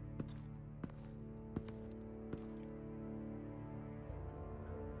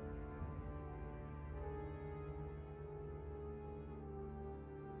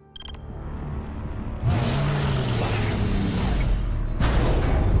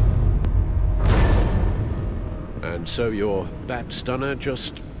 And so your bat stunner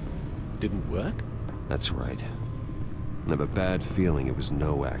just didn't work? That's right. I have a bad feeling it was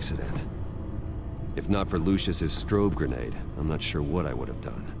no accident. If not for Lucius's strobe grenade, I'm not sure what I would have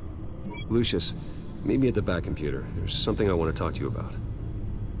done. Lucius, meet me at the back computer. There's something I want to talk to you about.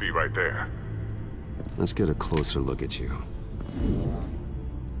 Be right there. Let's get a closer look at you.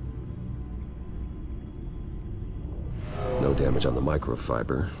 No damage on the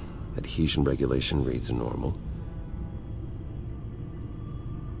microfiber. Adhesion regulation reads normal.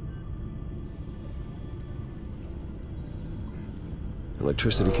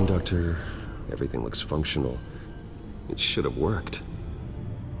 Electricity conductor, everything looks functional. It should have worked.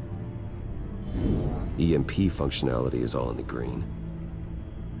 EMP functionality is all in the green.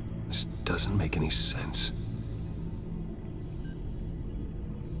 This doesn't make any sense.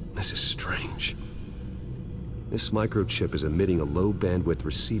 This is strange. This microchip is emitting a low-bandwidth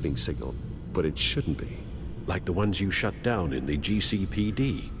receiving signal, but it shouldn't be. Like the ones you shut down in the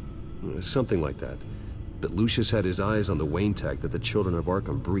GCPD? Something like that. But Lucius had his eyes on the Wayne tech that the Children of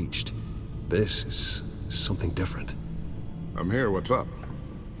Arkham breached. This is something different. I'm here, what's up?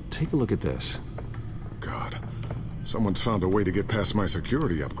 Take a look at this. God, someone's found a way to get past my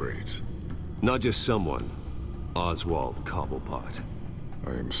security upgrades. Not just someone. Oswald Cobblepot.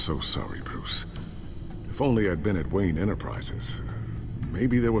 I am so sorry, Bruce. If only I'd been at Wayne Enterprises.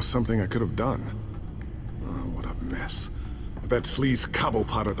 Maybe there was something I could have done. Oh, what a mess. With that sleaze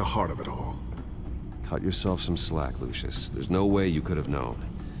Cobblepot at the heart of it all. Cut yourself some slack, Lucius. There's no way you could have known.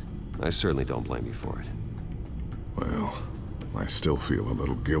 I certainly don't blame you for it. Well, I still feel a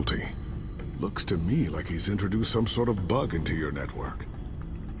little guilty. Looks to me like he's introduced some sort of bug into your network.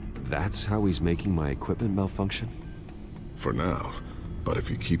 That's how he's making my equipment malfunction? For now. But if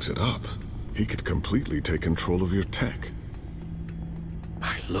he keeps it up, he could completely take control of your tech.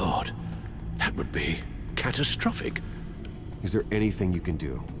 My lord, that would be catastrophic. Is there anything you can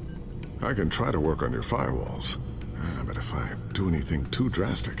do? I can try to work on your firewalls. But if I do anything too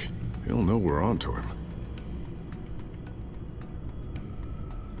drastic, he'll know we're onto him.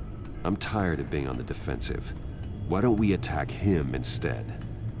 I'm tired of being on the defensive. Why don't we attack him instead?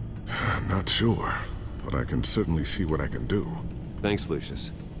 I'm not sure, but I can certainly see what I can do. Thanks,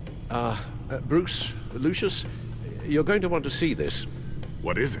 Lucius. Bruce, Lucius, you're going to want to see this.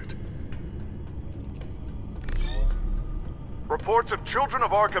 What is it? Reports of Children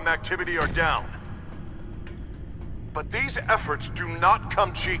of Arkham activity are down. But these efforts do not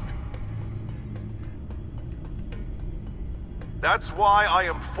come cheap. That's why I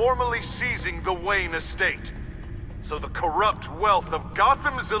am formally seizing the Wayne estate, so the corrupt wealth of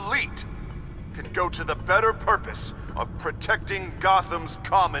Gotham's elite can go to the better purpose of protecting Gotham's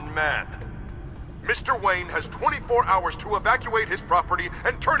common man. Mr. Wayne has 24 hours to evacuate his property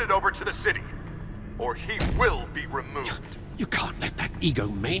and turn it over to the city, or he will be removed. You can't let that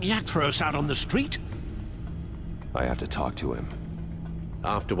egomaniac throw us out on the street. I have to talk to him.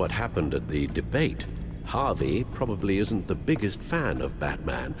 After what happened at the debate, Harvey probably isn't the biggest fan of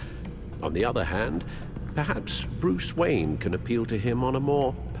Batman. On the other hand, perhaps Bruce Wayne can appeal to him on a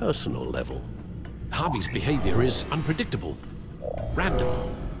more personal level. Harvey's behavior is unpredictable,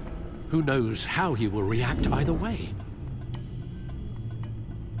 random. Who knows how he will react either way?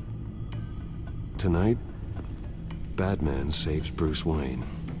 Tonight, Batman saves Bruce Wayne.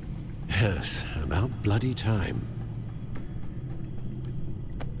 Yes, about bloody time.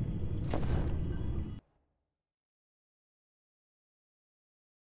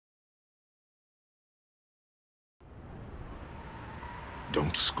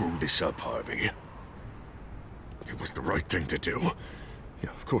 Don't screw this up, Harvey. It was the right thing to do. Yeah,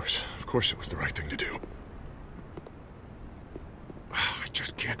 of course. Of course it was the right thing to do. I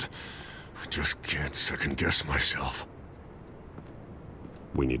just can't second guess myself.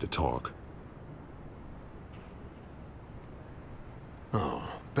 We need to talk. Oh,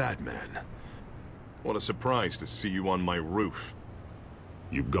 Batman. What a surprise to see you on my roof.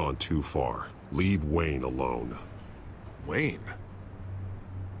 You've gone too far. Leave Wayne alone. Wayne?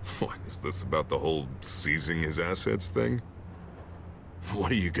 What, is this about the whole seizing his assets thing?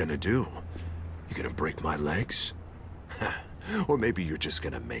 What are you gonna do? You gonna break my legs? Or maybe you're just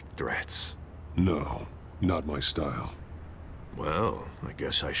gonna make threats? No, not my style. Well, I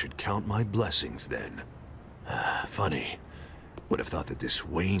guess I should count my blessings then. Funny. Would have thought that this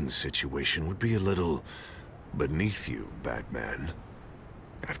Wayne situation would be a little beneath you, Batman.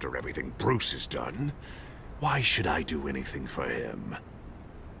 After everything Bruce has done, why should I do anything for him?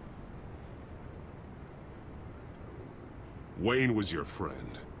 Wayne was your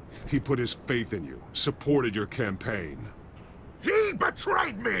friend. He put his faith in you, supported your campaign. He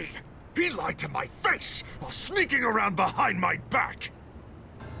betrayed me! He lied to my face while sneaking around behind my back!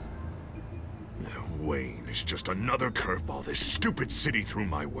 Wayne is just another curveball this stupid city threw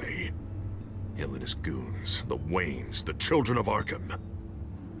my way. Him and his goons, the Waynes, the children of Arkham.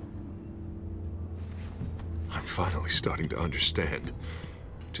 I'm finally starting to understand,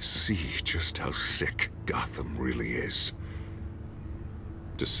 to see just how sick Gotham really is.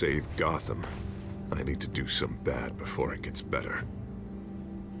 To save Gotham, I need to do some bad before it gets better.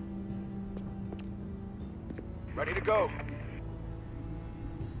 Ready to go.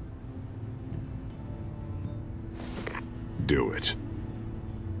 Do it.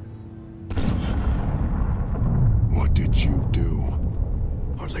 What did you do?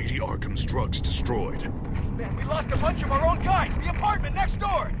 Our Lady Arkham's drugs destroyed. Hey man, we lost a bunch of our own guys. The apartment next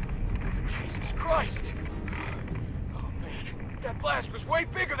door. Jesus Christ. Oh man, that blast was way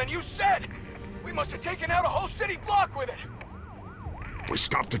bigger than you said. We must have taken out a whole city block with it. We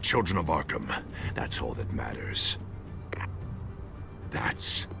stopped the children of Arkham. That's all that matters.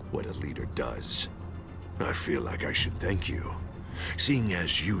 That's what a leader does. I feel like I should thank you, seeing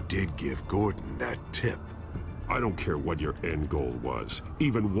as you did give Gordon that tip. I don't care what your end goal was.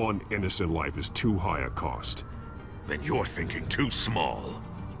 Even one innocent life is too high a cost. Then you're thinking too small.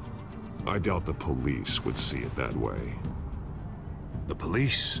 I doubt the police would see it that way. The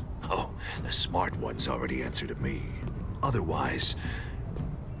police? Oh, the smart ones already answered me. Otherwise,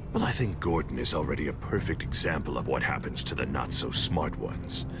 well, I think Gordon is already a perfect example of what happens to the not-so-smart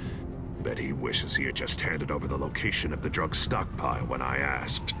ones. Bet he wishes he had just handed over the location of the drug stockpile when I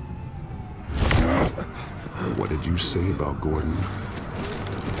asked. What did you say about Gordon?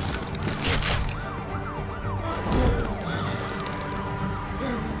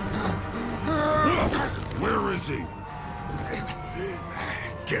 Where is he?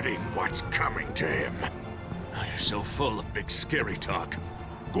 Getting what's coming to him. You're so full of big scary talk.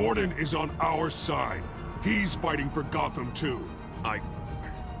 Gordon is on our side. He's fighting for Gotham too.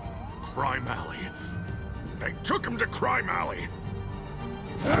 Crime Alley. They took him to Crime Alley.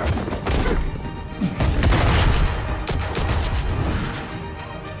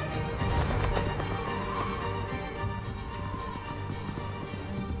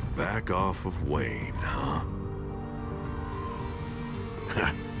 Back off of Wayne, huh?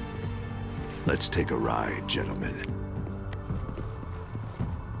 Let's take a ride, gentlemen.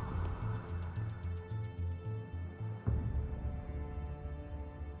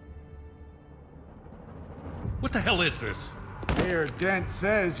 What the hell is this? Mayor Dent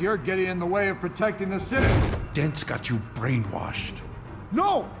says you're getting in the way of protecting the city. Dent's got you brainwashed.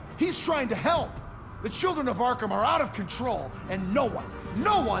 No! He's trying to help! The children of Arkham are out of control, and no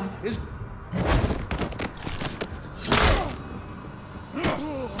one is...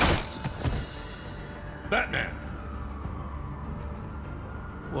 Batman!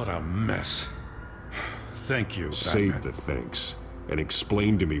 What a mess. Thank you, Batman. Save the thanks, and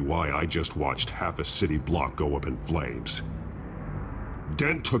explain to me why I just watched half a city block go up in flames.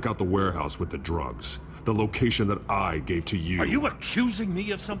 Dent took out the warehouse with the drugs, the location that I gave to you. Are you accusing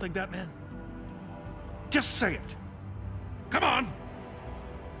me of something, Batman? Just say it. Come on!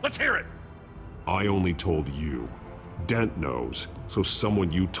 Let's hear it! I only told you. Dent knows, so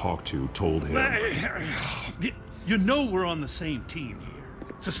someone you talked to told him. You know we're on the same team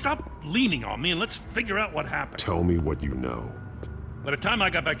here. So stop leaning on me and let's figure out what happened. Tell me what you know. By the time I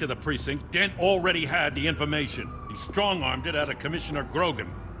got back to the precinct, Dent already had the information. He strong-armed it out of Commissioner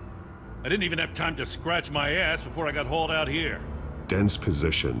Grogan. I didn't even have time to scratch my ass before I got hauled out here. Dent's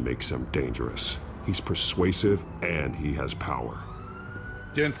position makes him dangerous. He's persuasive and he has power.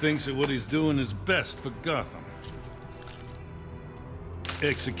 Dent thinks that what he's doing is best for Gotham.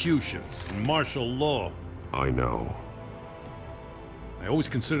 Executions and martial law. I know. I always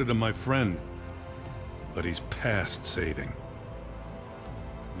considered him my friend, but he's past saving.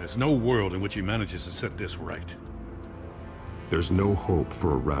 There's no world in which he manages to set this right. There's no hope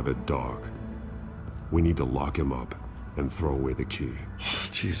for a rabid dog. We need to lock him up and throw away the key.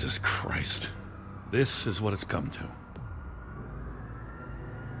 Jesus Christ. This is what it's come to.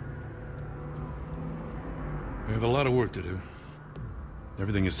 We have a lot of work to do.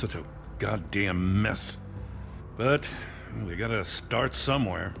 Everything is such a goddamn mess. But we gotta start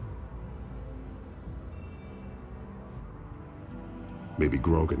somewhere. Maybe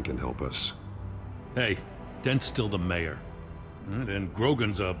Grogan can help us. Hey, Dent's still the mayor. And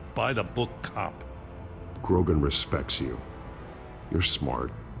Grogan's a by-the-book cop. Grogan respects you. You're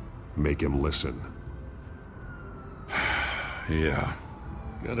smart. Make him listen. Yeah.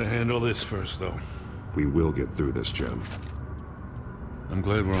 Gotta handle this first, though. We will get through this, Jim. I'm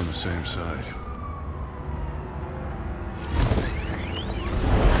glad we're on the same side.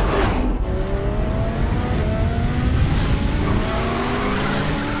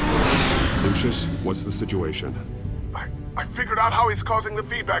 Lucius, what's the situation? I figured out how he's causing the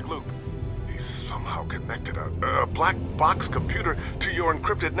feedback loop. He's somehow connected a black box computer to your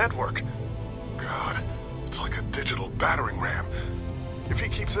encrypted network. God, it's like a digital battering ram. If he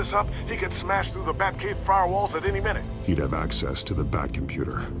keeps this up, he could smash through the Batcave firewalls at any minute. He'd have access to the Bat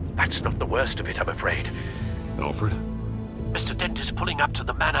computer. That's not the worst of it, I'm afraid. Alfred? Mr. Dent is pulling up to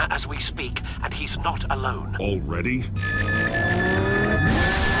the manor as we speak, and he's not alone. Already?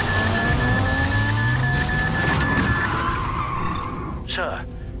 Sir,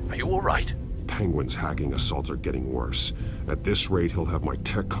 are you all right? Penguin's hacking assaults are getting worse. At this rate, he'll have my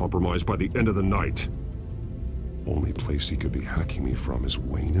tech compromised by the end of the night. Only place he could be hacking me from is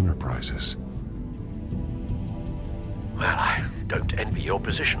Wayne Enterprises. Well, I don't envy your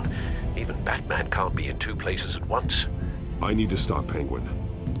position. Even Batman can't be in two places at once. I need to stop Penguin.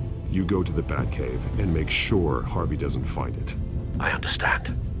 You go to the Batcave and make sure Harvey doesn't find it. I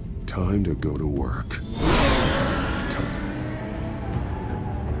understand. Time to go to work.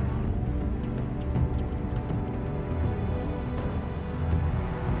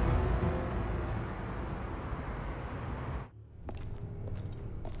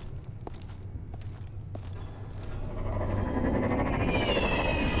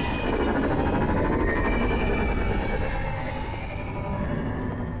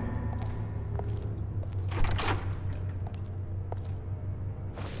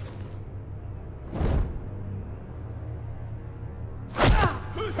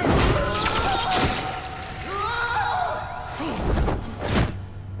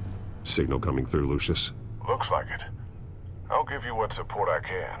 Signal coming through, Lucius. Looks like it. I'll give you what support I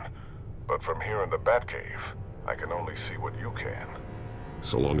can. But from here in the Batcave, I can only see what you can.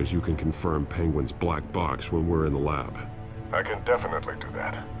 So long as you can confirm Penguin's black box when we're in the lab. I can definitely do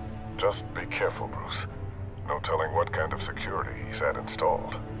that. Just be careful, Bruce. No telling what kind of security he's had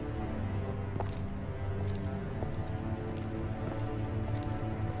installed.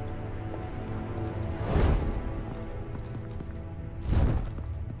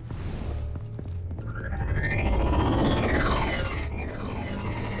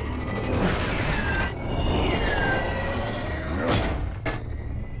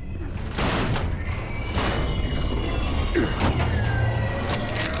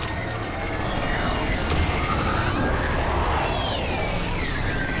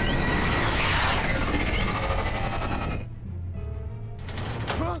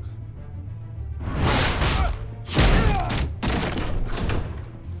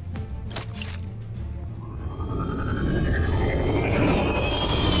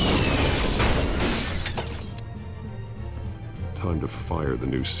 Time to fire the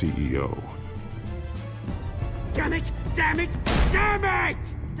new CEO. Damn it! Damn it! Damn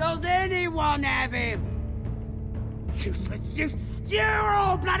it! Does anyone have him? Useless! You're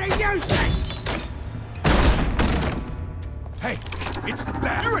all bloody useless! Hey, it's the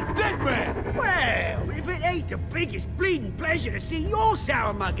Bat! You're a dead man! Well, if it ain't the biggest bleeding pleasure to see your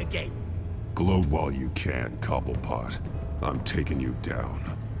sour mug again. Gloat while you can, Cobblepot. I'm taking you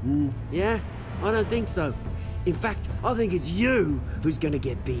down. Yeah? I don't think so. In fact, I think it's you who's gonna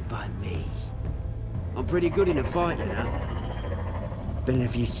get beat by me. I'm pretty good in a fight, you know. Been in a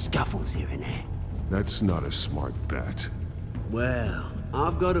few scuffles here and there. That's not a smart bet. Well,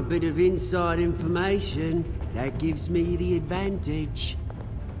 I've got a bit of inside information that gives me the advantage.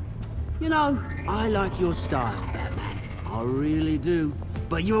 You know, I like your style, Batman. I really do.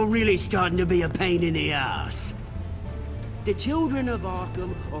 But you're really starting to be a pain in the ass. The children of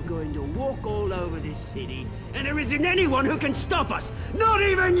Arkham are going to walk all over this city, and there isn't anyone who can stop us! Not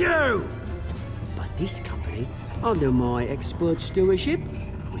even you! But this company, under my expert stewardship,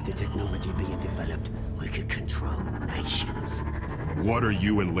 with the technology being developed, we could control nations. What are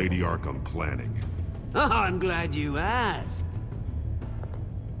you and Lady Arkham planning? I'm glad you asked.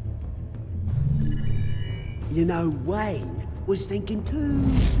 You know, Wayne was thinking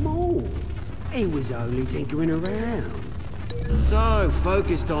too small. He was only tinkering around. So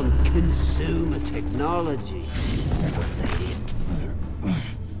focused on consumer technology.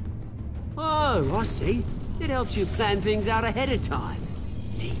 Oh, I see. It helps you plan things out ahead of time.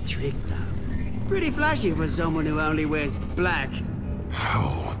 Neat trick, though. Pretty flashy for someone who only wears black.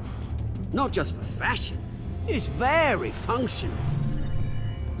 How? Not just for fashion. It's very functional.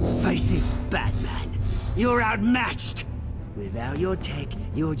 Face it, Batman. You're outmatched. Without your tech,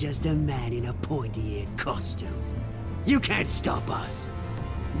 you're just a man in a pointy-eared costume. You can't stop us.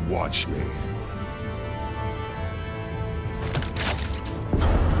 Watch me.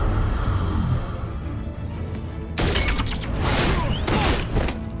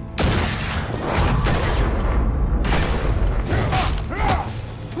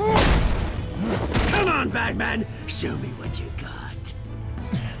 Come on, Batman! Show me what you got.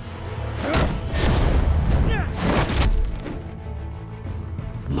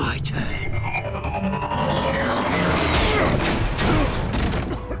 My turn.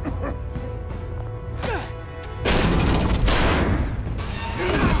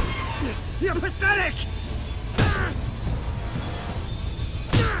 You're pathetic!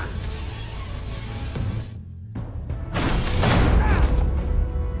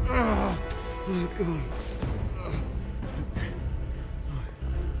 Oh my God.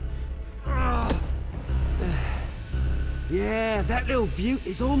 Yeah, that little beaut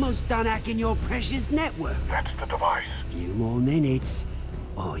is almost done hacking your precious network. That's the device. Few more minutes,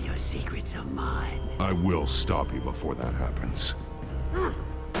 all your secrets are mine. I will stop you before that happens.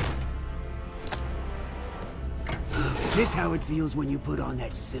 Is this how it feels when you put on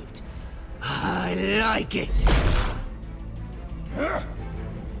that suit? I like it!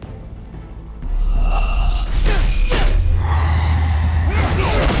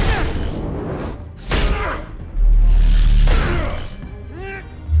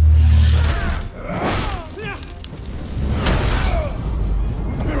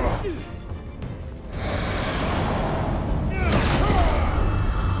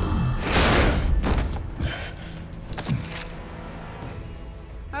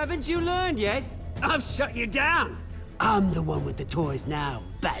 Haven't you learned yet? I've shut you down. I'm the one with the toys now,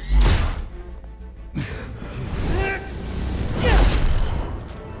 Batman.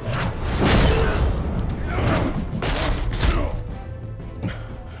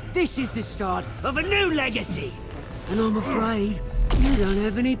 This is the start of a new legacy, and I'm afraid you don't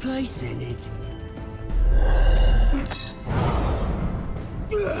have any place in it.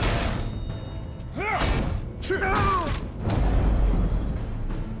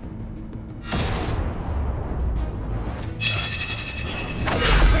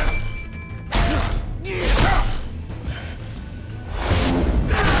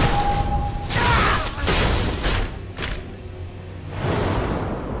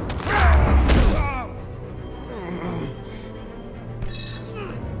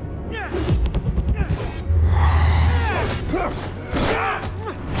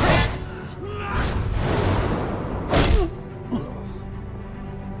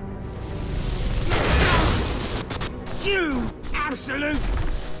 You absolute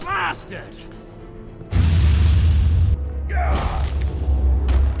bastard!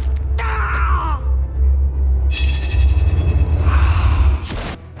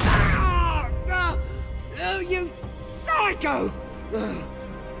 Oh, you psycho!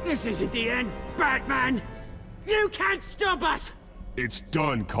 This isn't the end, Batman! You can't stop us! It's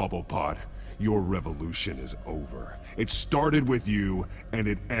done, Cobblepot. Your revolution is over. It started with you, and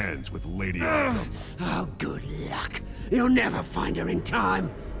it ends with Lady Arkham. Oh, good luck. You'll never find her in time.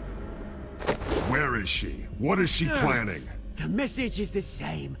 Where is she? What is she planning? The message is the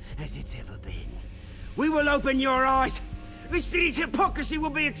same as it's ever been. We will open your eyes. The city's hypocrisy will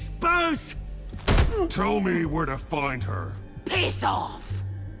be exposed. Tell me where to find her. Piss off!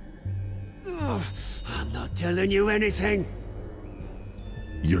 I'm not telling you anything.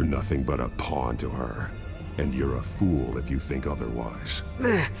 You're nothing but a pawn to her. And you're a fool if you think otherwise.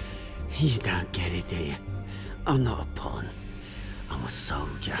 You don't get it, do you? I'm not a pawn. I'm a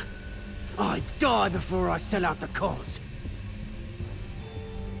soldier. I die before I sell out the cause.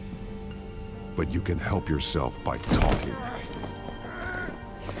 But you can help yourself by talking.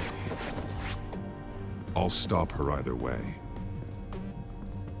 I'll stop her either way.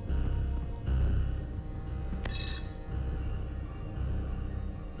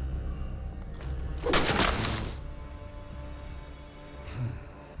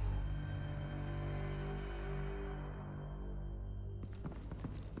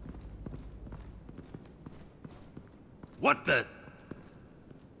 What the?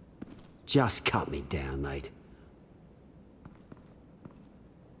 Just cut me down, mate.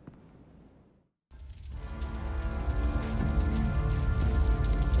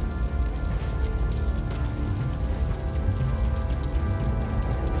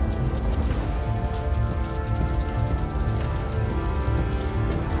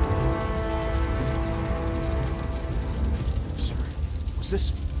 Sir, was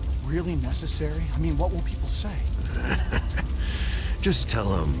this really necessary? I mean, what will people say? Just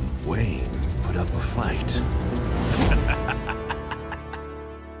tell him Wayne put up a fight.